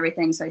out and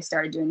everything. So I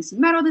started doing some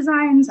medal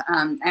designs.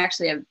 I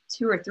actually have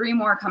 2 or 3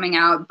 more coming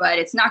out, but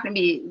it's not going to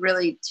be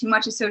really too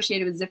much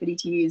associated with Zippity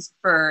Tees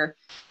for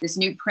this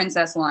new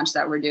princess launch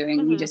that we're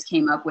doing. We just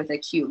came up with a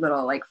cute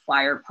little like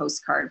flyer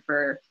postcard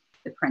for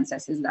the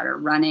princesses that are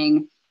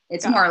running.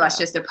 It's more or less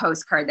just a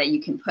postcard that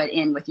you can put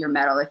in with your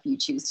medal if you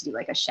choose to do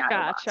like a shadow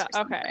box or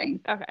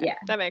something. Okay. Yeah.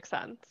 That makes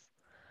sense.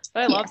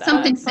 But I love that.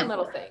 Something fun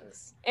little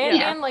things.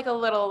 And like a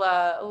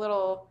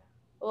little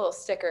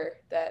sticker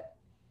that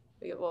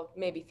we will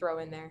maybe throw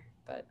in there.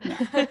 But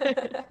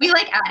we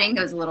like adding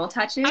those little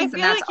touches, and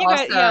that's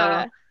like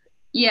also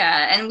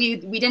and we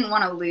didn't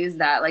want to lose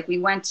that. Like we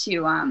went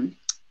to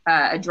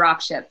a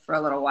drop ship for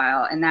a little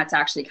while, and that's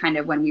actually kind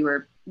of when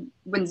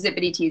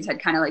Zippity Tees had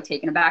kind of like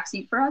taken a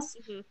backseat for us.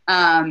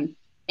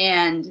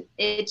 And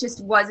it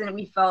just wasn't,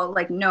 we felt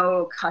like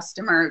no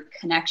customer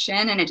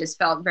connection, and it just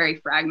felt very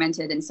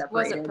fragmented and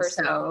separated. Wasn't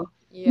personal. So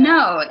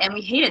no, and we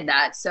hated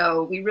that.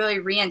 So we really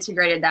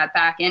reintegrated that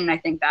back in. And I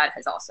think that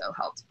has also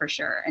helped for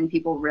sure. And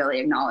people really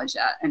acknowledge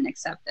that and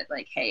accept that,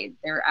 like, hey,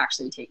 they're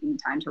actually taking the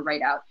time to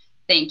write out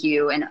thank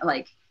you. And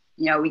like,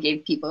 you know, we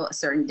gave people a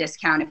certain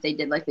discount if they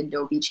did like the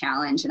Dopey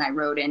challenge, and I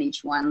wrote in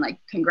each one like,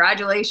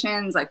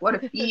 congratulations, like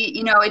what a feat,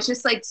 you know. It's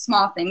just like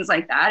small things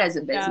like that. As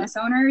a business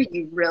owner,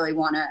 you really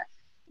want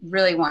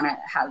to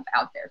have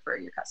out there for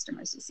your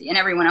customers to see, and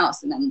everyone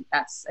else. And then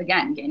that's,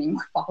 again, gaining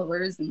more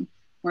followers and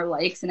more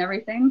likes and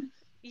everything.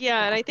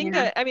 Yeah, and I think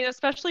that, I mean,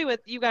 especially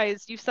with you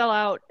guys, you sell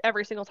out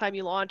every single time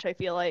you launch. I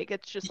feel like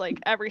it's just like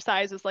every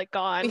size is like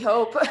gone. We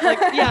hope. Like,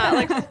 yeah,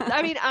 like,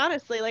 I mean,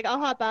 honestly, like I'll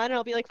hop on and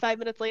I'll be like 5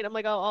 minutes late. I'm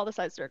like, oh, all the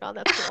sizes are gone.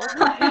 That's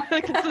cool.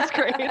 Like, this is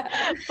great.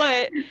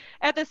 But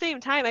at the same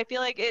time, I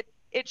feel like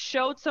it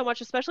showed so much,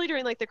 especially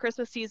during like the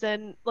Christmas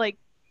season. Like,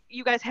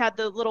 you guys had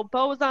the little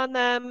bows on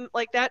them.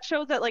 Like, that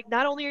shows that like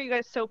not only are you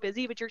guys so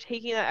busy, but you're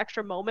taking that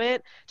extra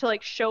moment to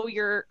like show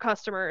your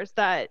customers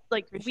that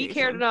like we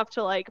cared enough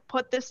to like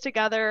put this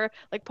together,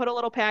 like put a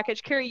little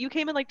package. Carrie, you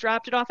came and like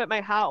dropped it off at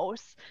my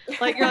house.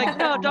 Like, you're like,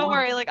 no, don't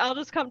worry, like I'll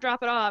just come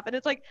drop it off. And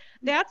it's like,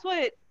 that's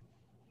what,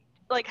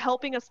 like,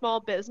 helping a small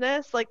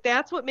business, like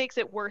that's what makes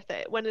it worth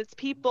it, when it's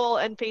people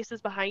and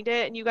faces behind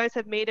it. And you guys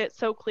have made it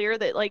so clear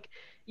that like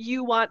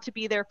you want to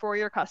be there for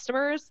your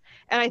customers.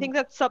 And I think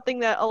that's something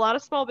that a lot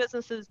of small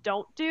businesses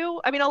don't do.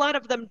 I mean, a lot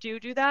of them do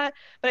that,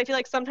 but I feel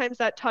like sometimes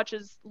that touch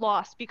is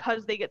lost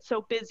because they get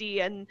so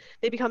busy and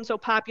they become so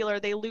popular,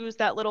 they lose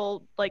that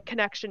little like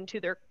connection to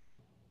their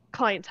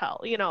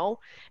clientele, you know.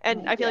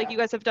 And I feel like you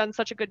guys have done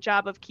such a good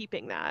job of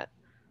keeping that.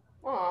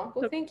 Oh,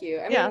 well, thank you.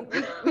 I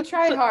mean, we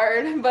tried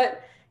hard,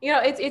 but you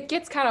know, it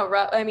gets kind of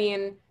rough. I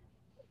mean,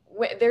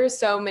 there's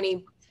so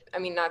many, I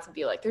mean, not to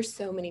be like, there's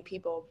so many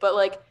people, but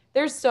like,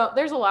 there's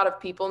a lot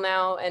of people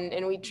now, and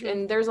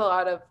there's a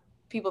lot of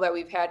people that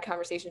we've had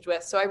conversations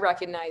with. So I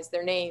recognize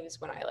their names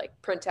when I like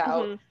print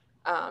out,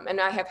 and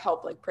I have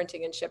help like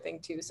printing and shipping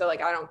too. So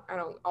like, I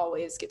don't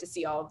always get to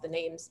see all of the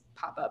names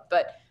pop up,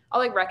 but I'll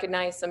like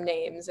recognize some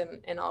names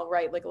and I'll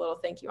write like a little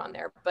thank you on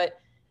there. But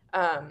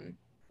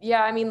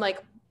yeah, I mean,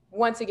 like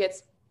once it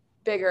gets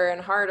bigger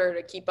and harder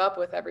to keep up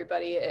with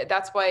everybody,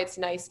 that's why it's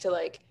nice to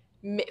like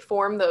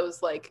form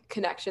those like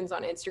connections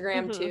on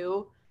Instagram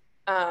too.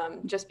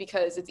 Just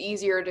because it's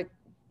easier to,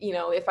 you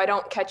know, if I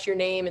don't catch your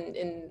name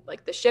in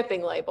like the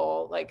shipping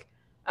label, like,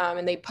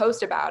 and they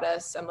post about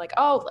us, I'm like,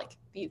 oh, like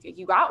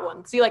you got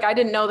one. See, like, I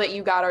didn't know that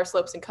you got our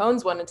Slopes and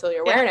Cones one until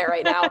you're wearing it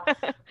right now.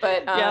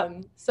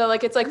 But, so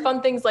like, it's like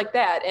fun things like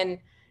that.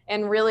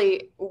 And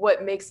really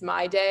what makes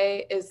my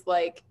day is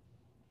like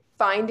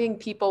finding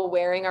people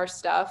wearing our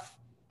stuff,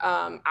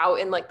 out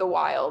in like the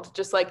wild,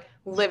 just like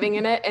living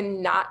in it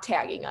and not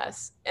tagging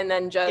us. And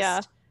then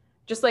just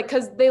like,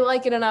 cause they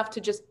like it enough to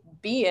just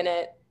be in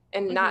it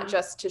and not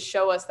just to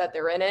show us that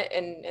they're in it,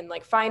 and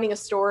like finding a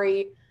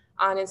story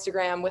on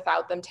Instagram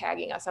without them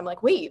tagging us. I'm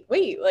like, wait,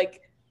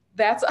 like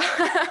that's,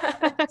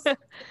 that's so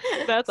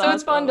awesome.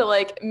 It's fun to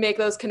like make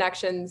those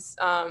connections,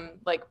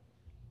 like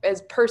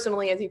as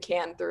personally as you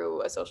can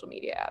through a social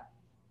media app.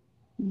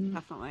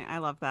 Definitely. I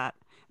love that.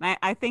 And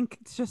I think,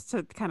 just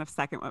to kind of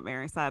second what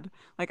Mary said,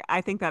 like,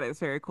 I think that is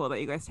very cool that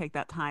you guys take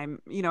that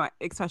time, you know,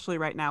 especially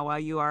right now while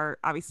you are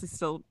obviously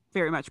still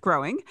very much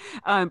growing.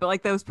 But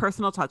like those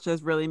personal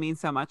touches really mean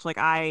so much. Like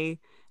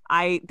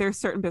there's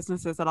certain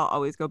businesses that I'll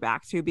always go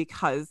back to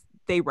because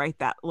they write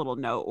that little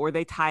note or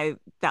they tie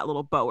that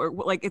little bow, or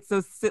like it's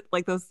those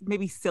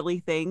maybe silly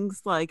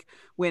things, like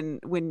when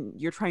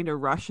you're trying to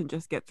rush and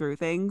just get through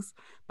things.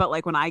 But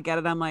like when I get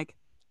it, I'm like,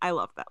 I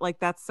love that. Like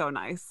that's so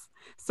nice.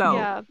 So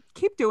Yeah.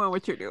 keep doing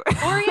what you're doing.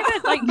 Or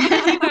even like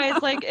you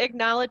guys like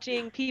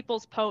acknowledging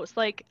people's posts.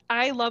 Like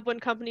I love when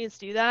companies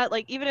do that.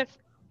 Like even if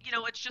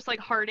it's just like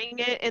hearting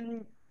it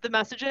in the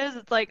messages,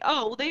 it's like,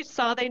 oh,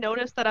 they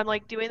noticed that I'm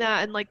like doing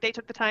that, and like they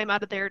took the time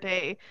out of their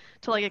day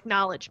to like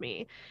acknowledge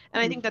me.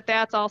 And I think that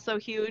that's also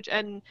huge.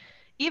 And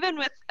even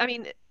with, I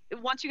mean,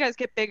 once you guys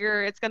get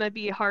bigger, it's going to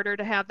be harder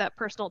to have that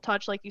personal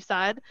touch, like you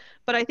said.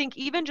 But I think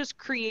even just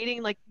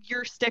creating like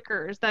your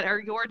stickers that are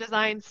your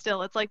design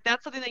still, it's like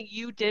that's something that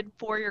you did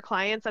for your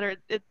clients, that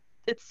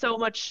it's so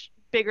much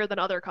bigger than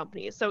other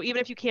companies. So even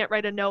if you can't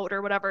write a note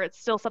or whatever, it's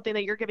still something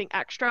that you're giving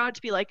extra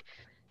to be like,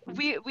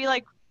 we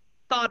like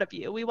thought of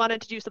you. We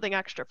wanted to do something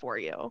extra for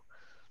you.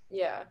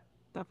 Yeah.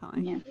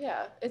 Definitely.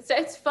 Yeah.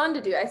 It's fun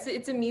to do.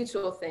 It's a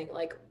mutual thing.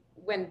 Like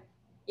when,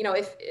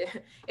 if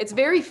it's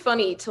very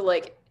funny to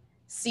like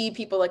see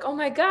people like, oh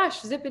my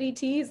gosh, Zippity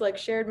Tees like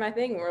shared my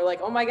thing. And we're like,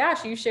 oh my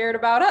gosh, you shared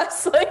about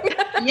us. Like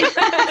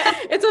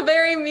it's a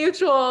very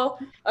mutual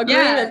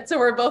agreement. Yeah. So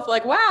we're both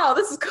like, wow,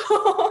 this is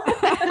cool.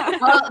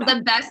 Well,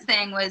 the best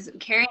thing was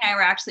Carrie and I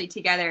were actually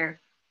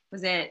together.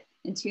 Was it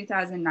in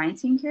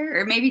 2019, Carrie?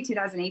 Or maybe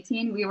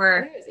 2018? We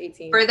were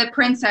for the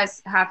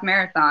Princess Half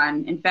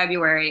Marathon in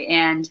February,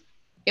 and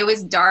it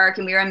was dark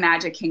and we were in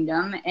Magic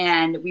Kingdom,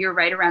 and we were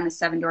right around the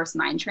Seven Dwarfs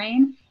Mine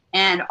Train,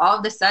 and all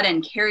of a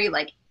sudden Carrie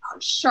like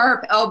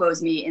sharp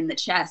elbows me in the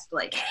chest,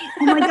 like,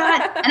 oh my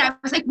God. And I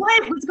was like,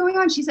 what's going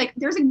on? She's like,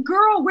 there's a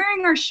girl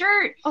wearing our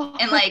shirt.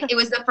 And like, it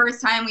was the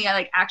first time we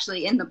like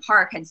actually in the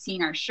park had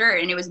seen our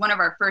shirt. And it was one of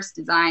our first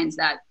designs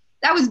that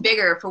was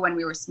bigger for when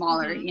we were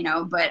smaller,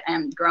 but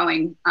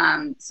growing.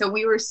 So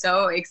we were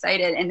so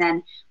excited. And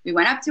then we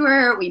went up to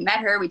her, we met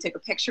her, we took a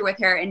picture with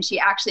her, and she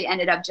actually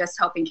ended up just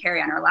helping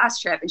Carrie on our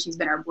last trip. And she's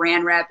been our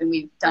brand rep, and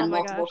we've done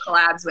multiple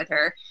collabs with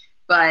her.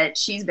 But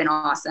she's been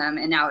awesome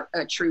and now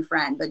a true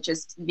friend, but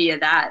just via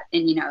that.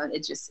 And,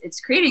 it's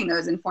creating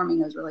those and forming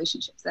those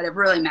relationships that have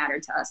really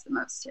mattered to us the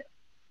most too.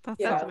 That's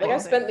like I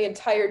spent the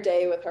entire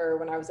day with her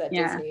when I was at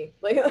Disney.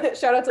 Like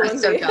shout out to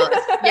Lindsay. I'm so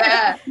jealous.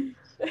 Yeah.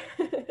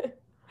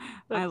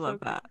 I love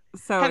that.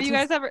 So have you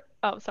guys ever,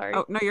 oh, sorry.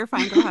 Oh, no, you're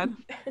fine. Go ahead.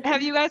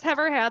 Have you guys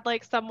ever had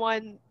like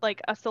someone,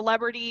 like a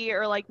celebrity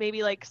or like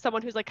maybe like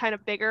someone who's like kind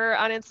of bigger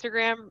on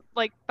Instagram,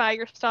 like buy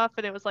your stuff,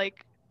 and it was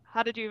like,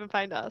 how did you even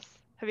find us?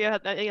 Have you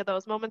had any of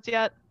those moments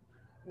yet?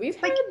 We've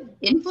like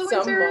had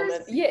influencers. Some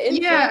moments. Yeah,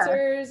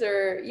 influencers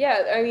or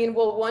I mean,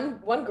 well,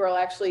 one girl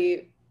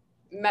actually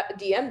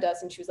DM'd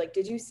us and she was like,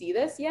 "Did you see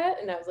this yet?"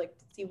 And I was like,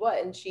 "See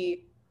what?" And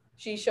she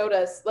showed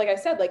us, like I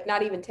said, like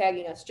not even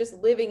tagging us, just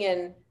living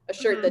in a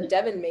shirt that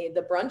Devin made,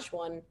 the brunch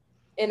one,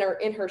 in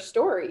her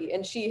story,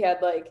 and she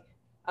had like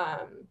I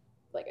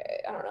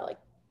don't know, like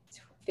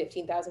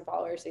 15,000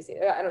 followers. They say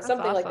I don't know,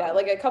 something awesome. Like that,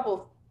 like a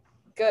couple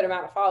good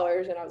amount of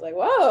followers, and I was like,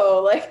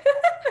 whoa, like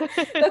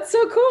that's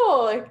so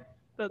cool. Like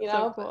that's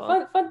so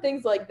cool. fun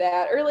things like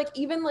that, or like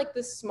even like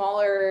the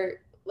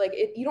smaller, like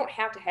you don't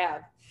have to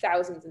have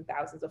thousands and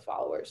thousands of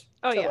followers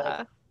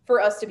for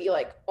us to be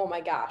like, oh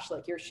my gosh,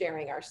 like you're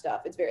sharing our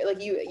stuff. It's very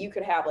like you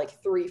could have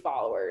like 3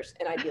 followers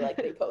and I'd be like,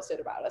 they posted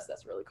about us,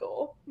 that's really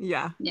cool.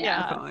 Yeah.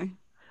 Definitely.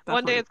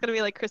 One day it's gonna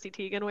be like Chrissy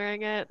Teigen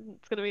wearing it.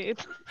 It's gonna be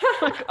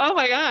like, oh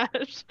my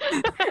gosh.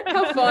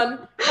 How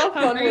fun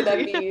would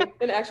that be?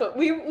 An actual,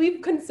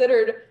 we've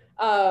considered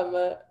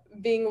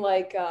being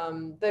like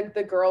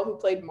the girl who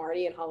played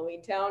Marty in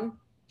Halloween Town.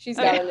 She's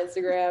got an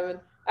Instagram, and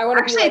I want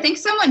to actually, I think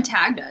someone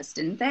tagged us,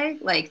 didn't they?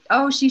 Like,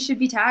 oh, she should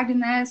be tagged in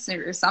this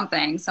or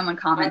something. Someone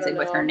commented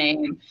with her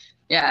name.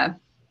 Yeah.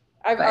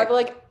 I've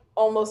like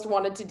almost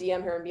wanted to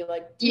DM her and be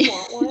like, do you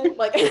want one?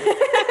 Like,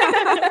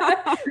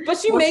 but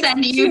she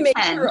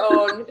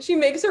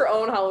makes her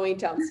own Halloween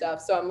Town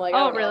stuff. So I'm like,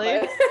 oh,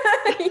 really?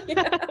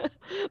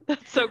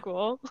 That's so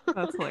cool.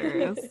 That's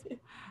hilarious.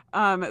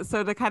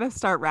 So to kind of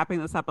start wrapping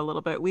this up a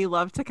little bit, we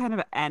love to kind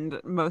of end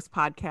most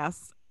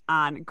podcasts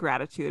on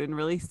gratitude and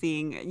really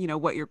seeing,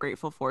 what you're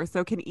grateful for.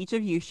 So can each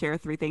of you share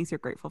 3 things you're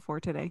grateful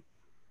for today?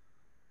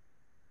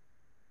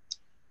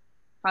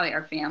 Probably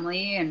our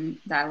family, and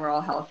that we're all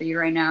healthy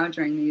right now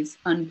during these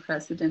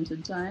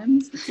unprecedented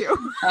times. Biggest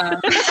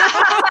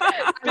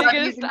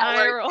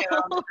eye roll.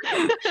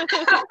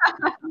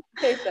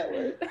 Take that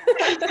word.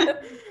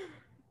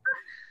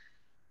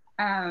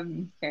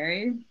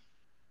 Carrie?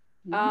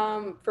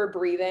 For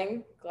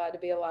breathing, glad to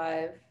be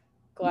alive.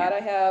 Glad I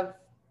have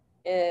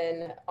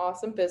an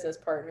awesome business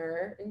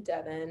partner in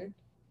Devin.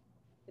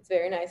 It's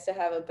very nice to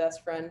have a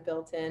best friend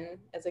built in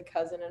as a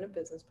cousin and a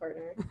business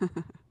partner.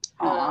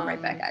 Right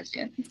back at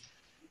you.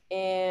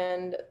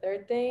 And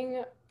third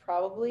thing,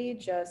 probably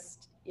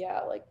just,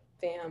 like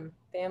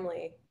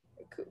family.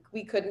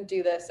 We couldn't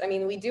do this. I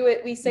mean, we do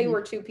it, we say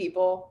we're 2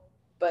 people,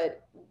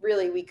 but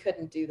really we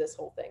couldn't do this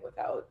whole thing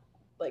without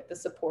like the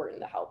support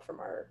and the help from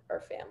our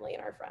family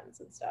and our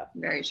friends and stuff.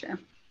 Very true.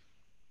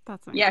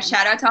 That's amazing. Yeah,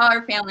 shout out to all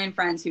our family and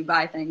friends who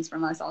buy things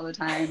from us all the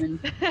time and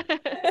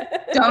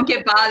don't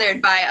get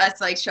bothered by us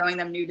like showing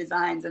them new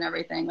designs and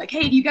everything. Like,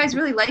 hey, do you guys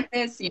really like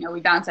this? You know, we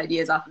bounce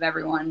ideas off of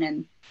everyone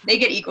and they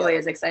get equally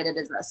as excited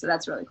as us. So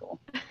that's really cool.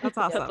 That's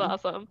awesome.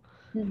 That's awesome.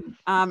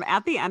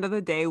 At the end of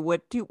the day,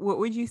 what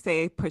would you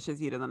say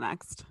pushes you to the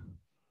next?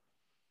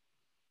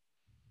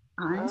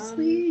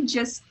 Honestly,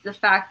 just the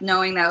fact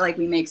knowing that like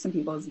we make some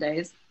people's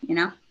days, you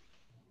know?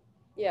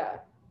 Yeah.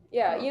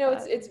 You know,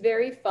 it's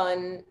very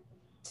fun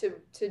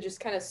to just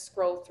kind of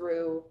scroll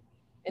through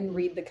and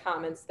read the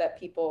comments that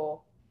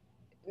people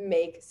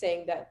make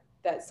saying that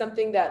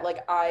something that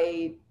like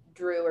I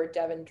drew or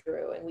Devin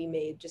drew and we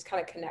made just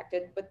kind of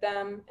connected with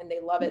them and they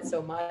love it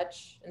so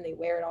much and they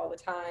wear it all the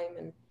time.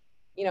 And,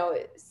 you know,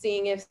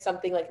 seeing if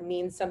something like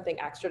means something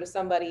extra to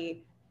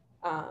somebody,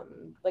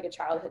 like a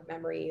childhood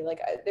memory. Like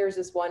there's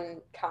this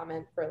one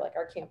comment for like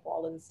our Camp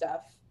Walden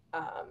stuff.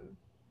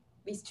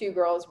 These two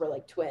girls were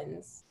like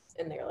twins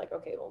and they're like,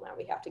 okay, well now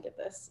we have to get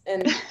this.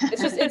 And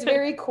it's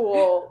very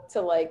cool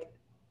to like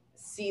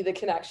see the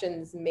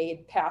connections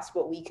made past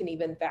what we can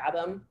even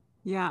fathom.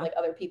 Yeah. Like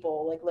other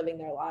people like living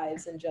their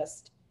lives and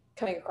just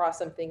coming across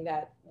something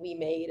that we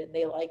made and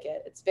they like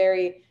it. It's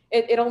very,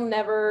 it'll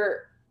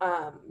never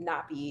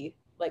not be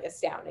like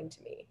astounding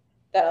to me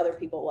that other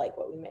people like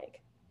what we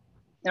make.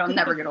 It'll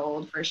never get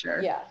old for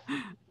sure. Yeah.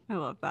 I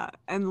love that.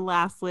 And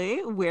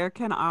lastly, where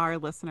can our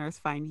listeners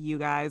find you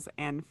guys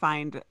and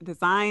find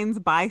designs,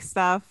 buy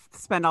stuff,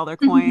 spend all their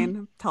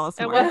coin? Tell us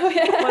more.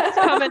 What's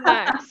coming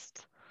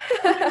next?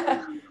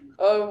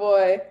 Oh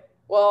boy.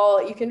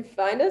 Well, you can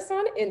find us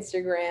on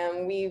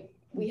Instagram. We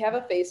have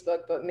a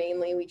Facebook, but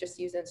mainly we just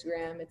use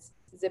Instagram. It's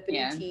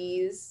Zippity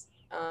Tees.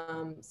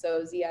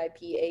 So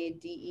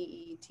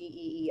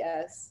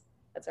ZIPADEETEES.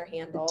 That's our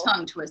handle. The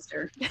tongue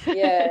twister.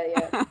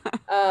 Yeah.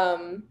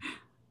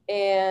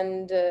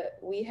 And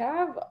we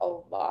have a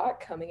lot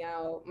coming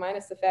out,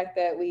 minus the fact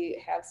that we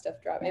have stuff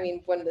dropping. I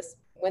mean, when this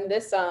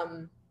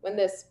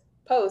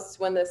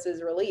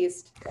is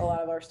released, a lot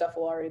of our stuff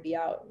will already be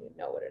out and you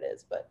know what it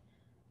is. But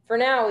for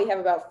now, we have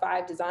about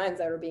 5 designs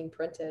that are being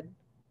printed.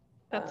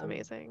 That's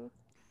amazing.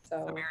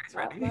 So Mary's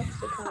ready.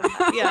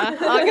 Yeah,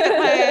 I'll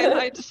get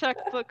my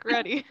checkbook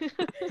ready.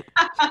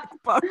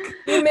 Checkbook.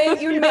 You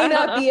may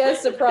not be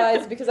as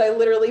surprised because I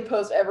literally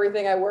post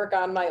everything I work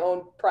on my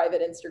own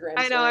private Instagram.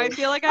 I know. story. I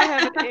feel like I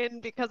have it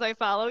in because I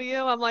follow you.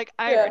 I'm like,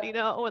 I already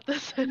know what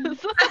this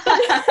is.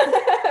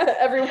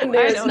 Everyone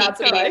there is not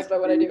surprised by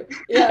what I do.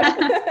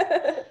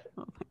 Yeah.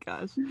 Oh my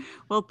gosh.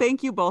 Well,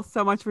 thank you both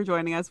so much for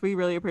joining us. We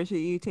really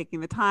appreciate you taking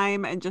the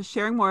time and just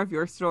sharing more of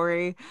your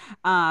story.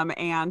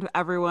 And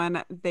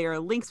everyone, their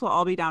links will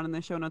all be down in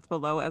the show notes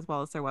below, as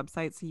well as their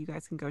website, so you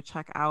guys can go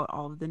check out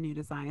all of the new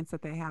designs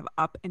that they have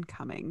up and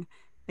coming.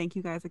 Thank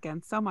you guys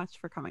again so much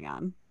for coming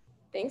on.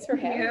 Thanks for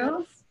having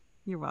us.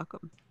 You're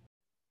welcome.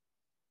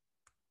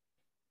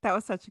 That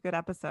was such a good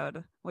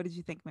episode. What did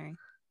you think, Mary?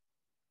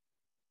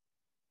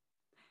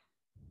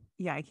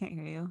 Yeah, I can't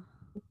hear you.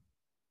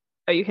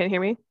 Oh, you can't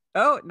hear me?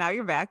 Oh, now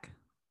you're back.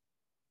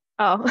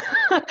 Oh,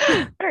 all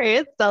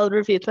right. I'll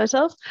repeat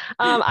myself.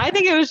 I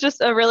think it was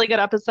just a really good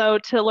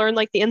episode to learn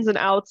like the ins and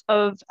outs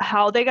of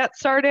how they got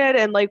started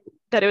and like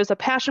that it was a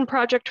passion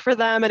project for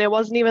them. And it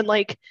wasn't even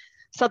like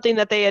something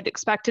that they had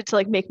expected to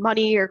like make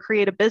money or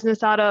create a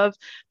business out of,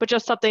 but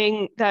just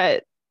something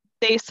that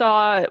they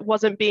saw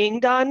wasn't being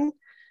done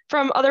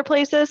from other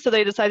places. So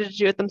they decided to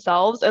do it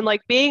themselves. And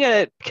like being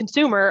a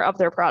consumer of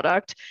their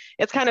product,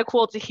 it's kind of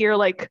cool to hear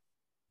like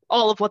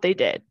all of what they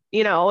did,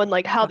 you know, and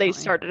like how Definitely. they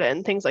started it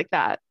and things like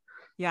that.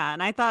 Yeah,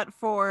 and I thought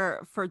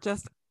for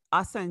just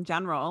us in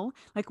general,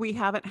 like we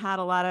haven't had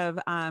a lot of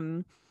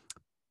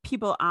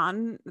people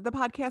on the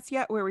podcast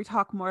yet where we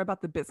talk more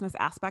about the business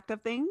aspect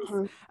of things.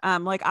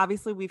 Mm-hmm. Like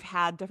obviously we've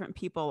had different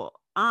people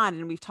on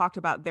and we've talked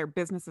about their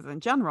businesses in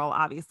general,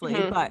 obviously,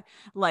 Mm-hmm. but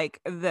like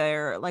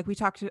we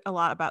talked a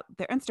lot about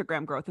their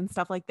Instagram growth and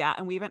stuff like that.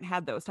 And we haven't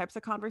had those types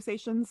of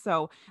conversations.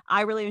 So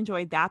I really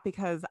enjoyed that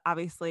because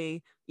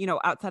obviously, you know,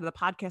 outside of the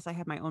podcast, I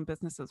have my own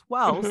business as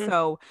well. Mm-hmm.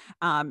 So,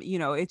 you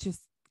know, it just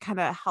kind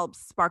of helps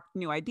spark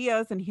new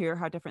ideas and hear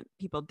how different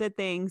people did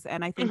things.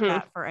 And I think Mm-hmm.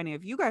 that for any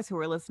of you guys who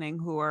are listening,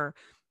 who are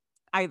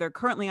either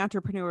currently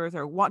entrepreneurs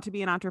or want to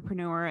be an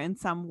entrepreneur in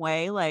some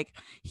way, like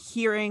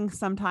hearing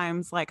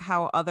sometimes like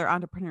how other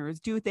entrepreneurs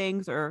do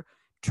things or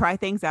try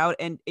things out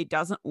and it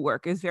doesn't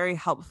work is very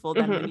helpful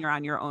then when Mm-hmm. you're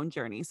on your own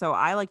journey. So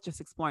I like just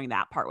exploring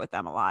that part with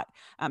them a lot,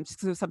 just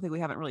because it was something we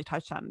haven't really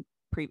touched on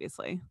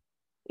previously.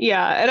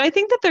 Yeah. And I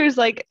think that there's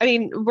like, I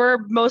mean, we're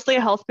mostly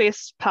a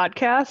health-based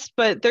podcast,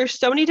 but there's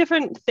so many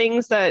different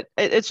things that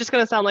it's just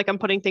going to sound like I'm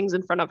putting things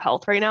in front of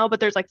health right now, but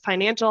there's like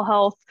financial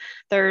health,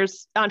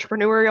 there's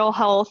entrepreneurial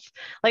health.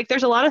 Like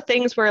there's a lot of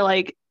things where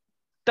like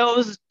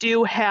those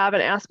do have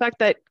an aspect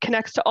that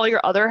connects to all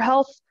your other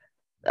health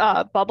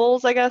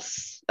bubbles, I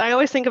guess. I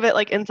always think of it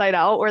like Inside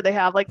Out, where they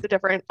have like the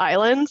different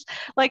islands.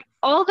 Like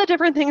all the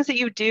different things that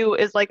you do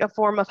is like a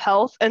form of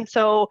health. And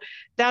so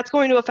that's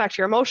going to affect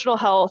your emotional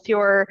health,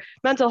 your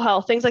mental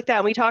health, things like that.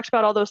 And we talked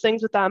about all those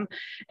things with them.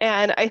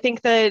 And I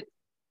think that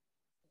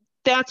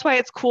that's why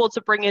it's cool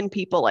to bring in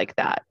people like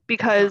that,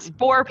 because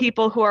for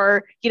people who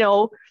are,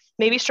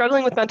 maybe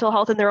struggling with mental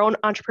health in their own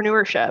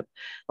entrepreneurship,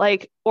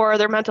 like, or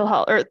their mental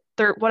health or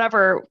their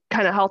whatever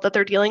kind of health that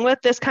they're dealing with,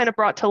 this kind of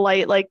brought to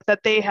light like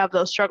that they have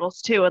those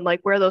struggles too, and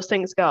like where those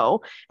things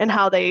go and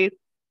how they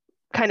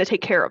kind of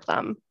take care of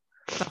them.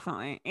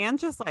 Definitely. And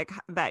just like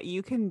that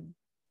you can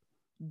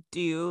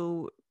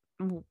do,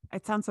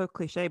 it sounds so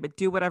cliche, but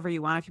do whatever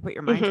you want if you put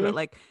your mind to it.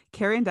 Like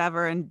Carrie and Dev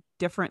are in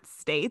different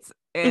states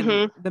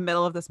in the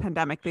middle of this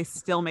pandemic. They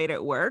still made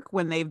it work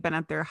when they've been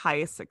at their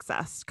highest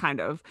success, kind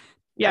of,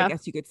 I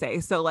guess you could say.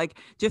 So like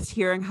just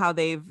hearing how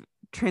they've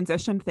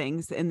transitioned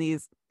things in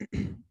these,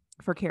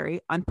 for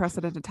Carrie,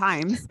 unprecedented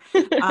times,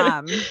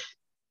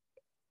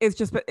 it's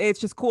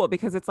just cool,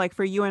 because it's like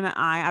for you and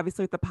I,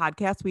 obviously with the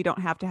podcast, we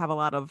don't have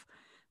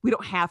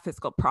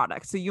physical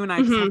products. So you and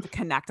I just have to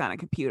connect on a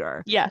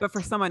computer. Yeah. But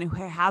for someone who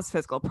has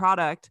physical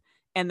product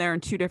and they're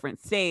in two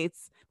different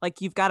states, like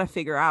you've got to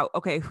figure out,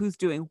 okay, who's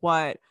doing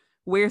what,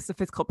 where's the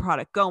physical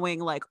product going,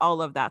 like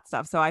all of that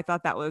stuff. So I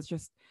thought that was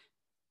just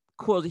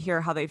cool to hear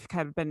how they've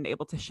kind of been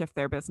able to shift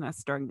their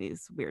business during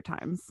these weird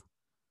times.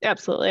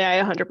 Absolutely. I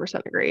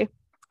 100% agree.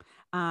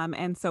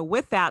 And so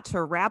with that,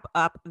 to wrap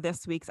up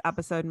this week's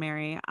episode,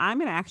 Mary, I'm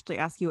going to actually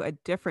ask you a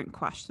different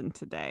question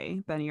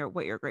today than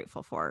what you're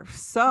grateful for.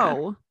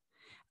 So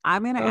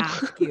I'm going to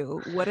ask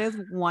you, what is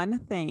one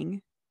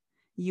thing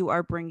you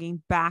are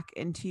bringing back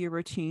into your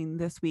routine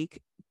this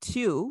week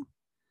to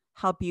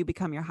help you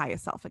become your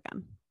highest self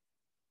again?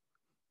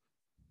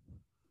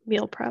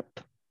 Meal prep.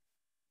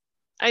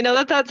 I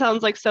know that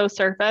sounds like so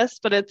surface,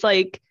 but it's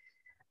like,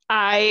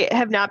 I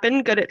have not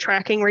been good at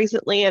tracking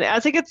recently. And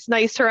as it gets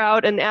nicer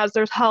out and as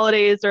there's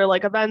holidays or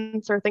like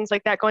events or things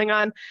like that going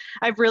on,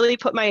 I've really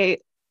put my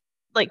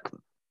like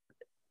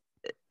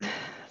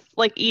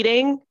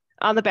eating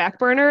on the back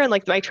burner and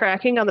like my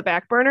tracking on the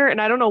back burner. And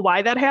I don't know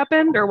why that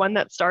happened or when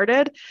that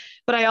started,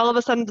 but I all of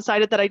a sudden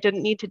decided that I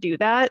didn't need to do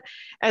that.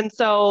 And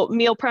so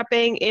meal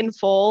prepping in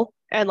full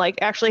and like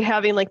actually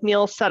having like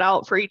meals set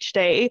out for each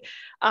day,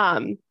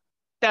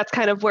 that's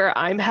kind of where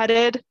I'm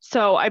headed.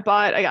 So I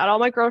got all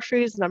my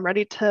groceries and I'm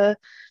ready to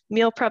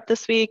meal prep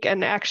this week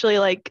and actually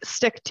like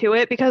stick to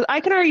it, because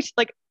I can already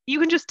like, you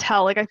can just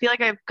tell, like, I feel like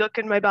I have gook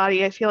in my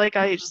body. I feel like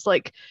I just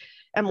like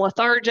am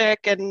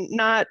lethargic and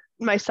not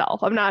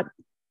myself. I'm not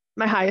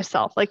my highest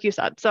self, like you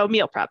said. So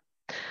meal prep.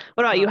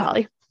 What about you,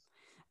 Holly?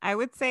 I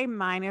would say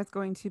mine is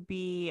going to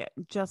be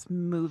just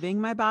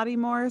moving my body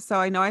more. So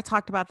I know I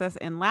talked about this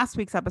in last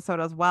week's episode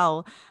as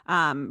well.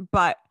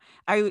 But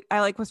I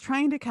like was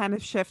trying to kind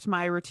of shift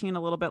my routine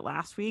a little bit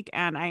last week,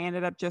 and I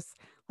ended up just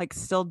like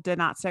still did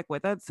not stick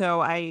with it.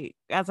 So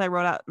as I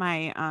wrote out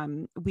my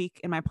week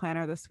in my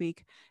planner this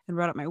week and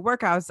wrote out my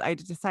workouts, I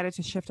decided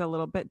to shift a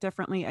little bit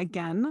differently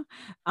again,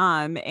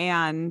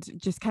 and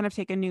just kind of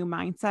take a new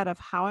mindset of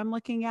how I'm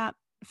looking at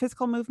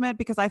physical movement,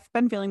 because I've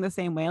been feeling the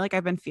same way. Like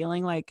I've been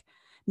feeling like,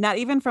 not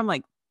even from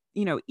like,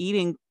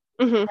 eating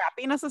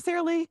crappy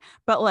necessarily,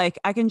 but like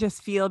I can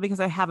just feel, because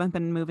I haven't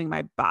been moving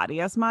my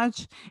body as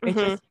much, it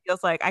just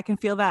feels like I can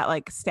feel that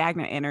like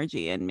stagnant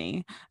energy in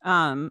me.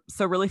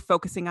 So really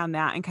focusing on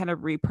that and kind of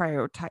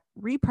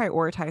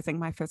reprioritizing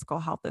my physical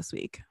health this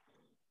week.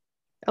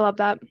 I love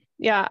that.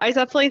 Yeah, I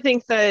definitely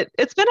think that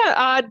it's been an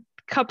odd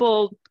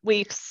couple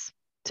weeks,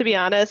 to be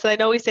honest. I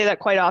know we say that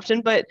quite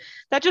often, but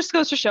that just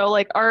goes to show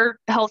like our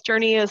health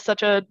journey is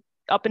such a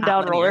up and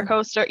down roller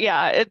coaster.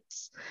 Yeah,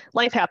 it's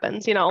life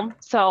happens,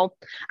 So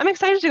I'm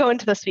excited to go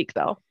into this week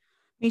though.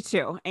 Me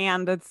too.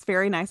 And it's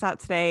very nice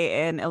out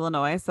today in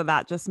Illinois, so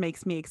that just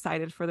makes me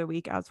excited for the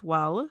week as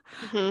well.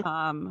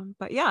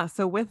 But yeah,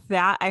 so with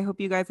that, I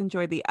hope you guys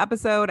enjoyed the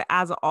episode.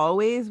 As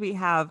always, we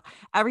have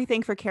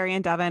everything for Carrie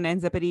and Devin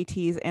and Zippity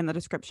Tees in the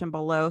description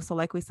below. So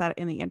like we said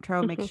in the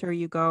intro, make sure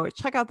you go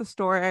check out the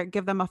store,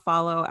 give them a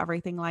follow,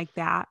 everything like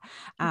that.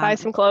 Buy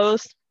some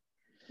clothes.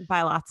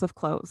 Buy lots of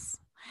clothes.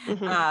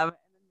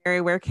 Mary,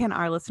 where can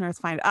our listeners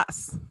find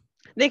us?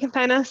 They can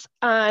find us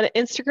on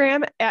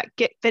Instagram at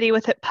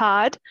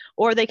getfittywithitpod,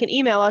 or they can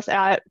email us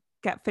at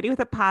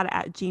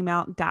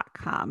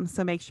getfittywithitpod@gmail.com.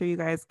 So make sure you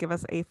guys give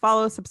us a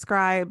follow,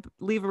 subscribe,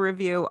 leave a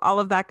review, all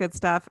of that good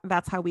stuff.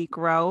 That's how we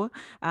grow.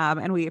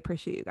 And we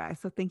appreciate you guys.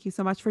 So thank you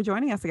so much for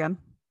joining us again.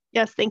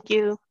 Yes, thank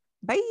you.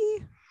 Bye.